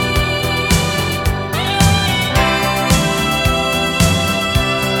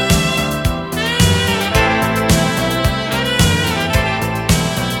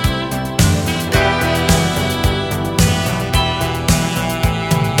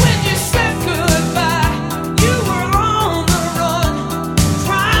 When you said goodbye, you were on the run,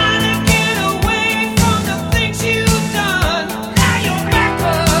 trying to get away from the things you've done. Now you're back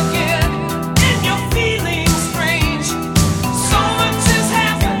again, and you're feeling strange. So much has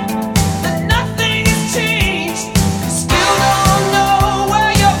happened, and nothing has changed. You still don't know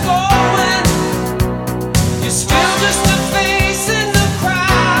where you're going. You're still just a face in the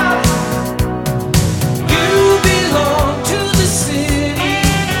crowd. You belong to the city.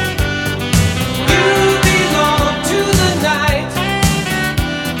 You belong to the night.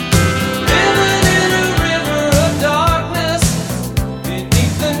 Living in a river of darkness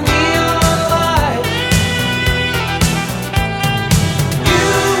beneath the neon light. You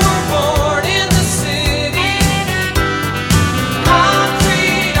were born in the city,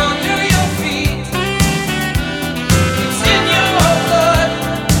 concrete under your feet. It's in your blood,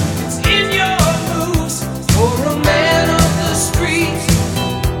 it's in your moves. You're a man of the street.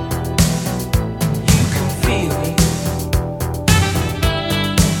 You can feel it,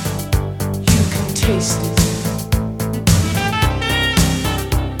 you can taste it,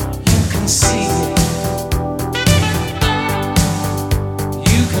 you can see it.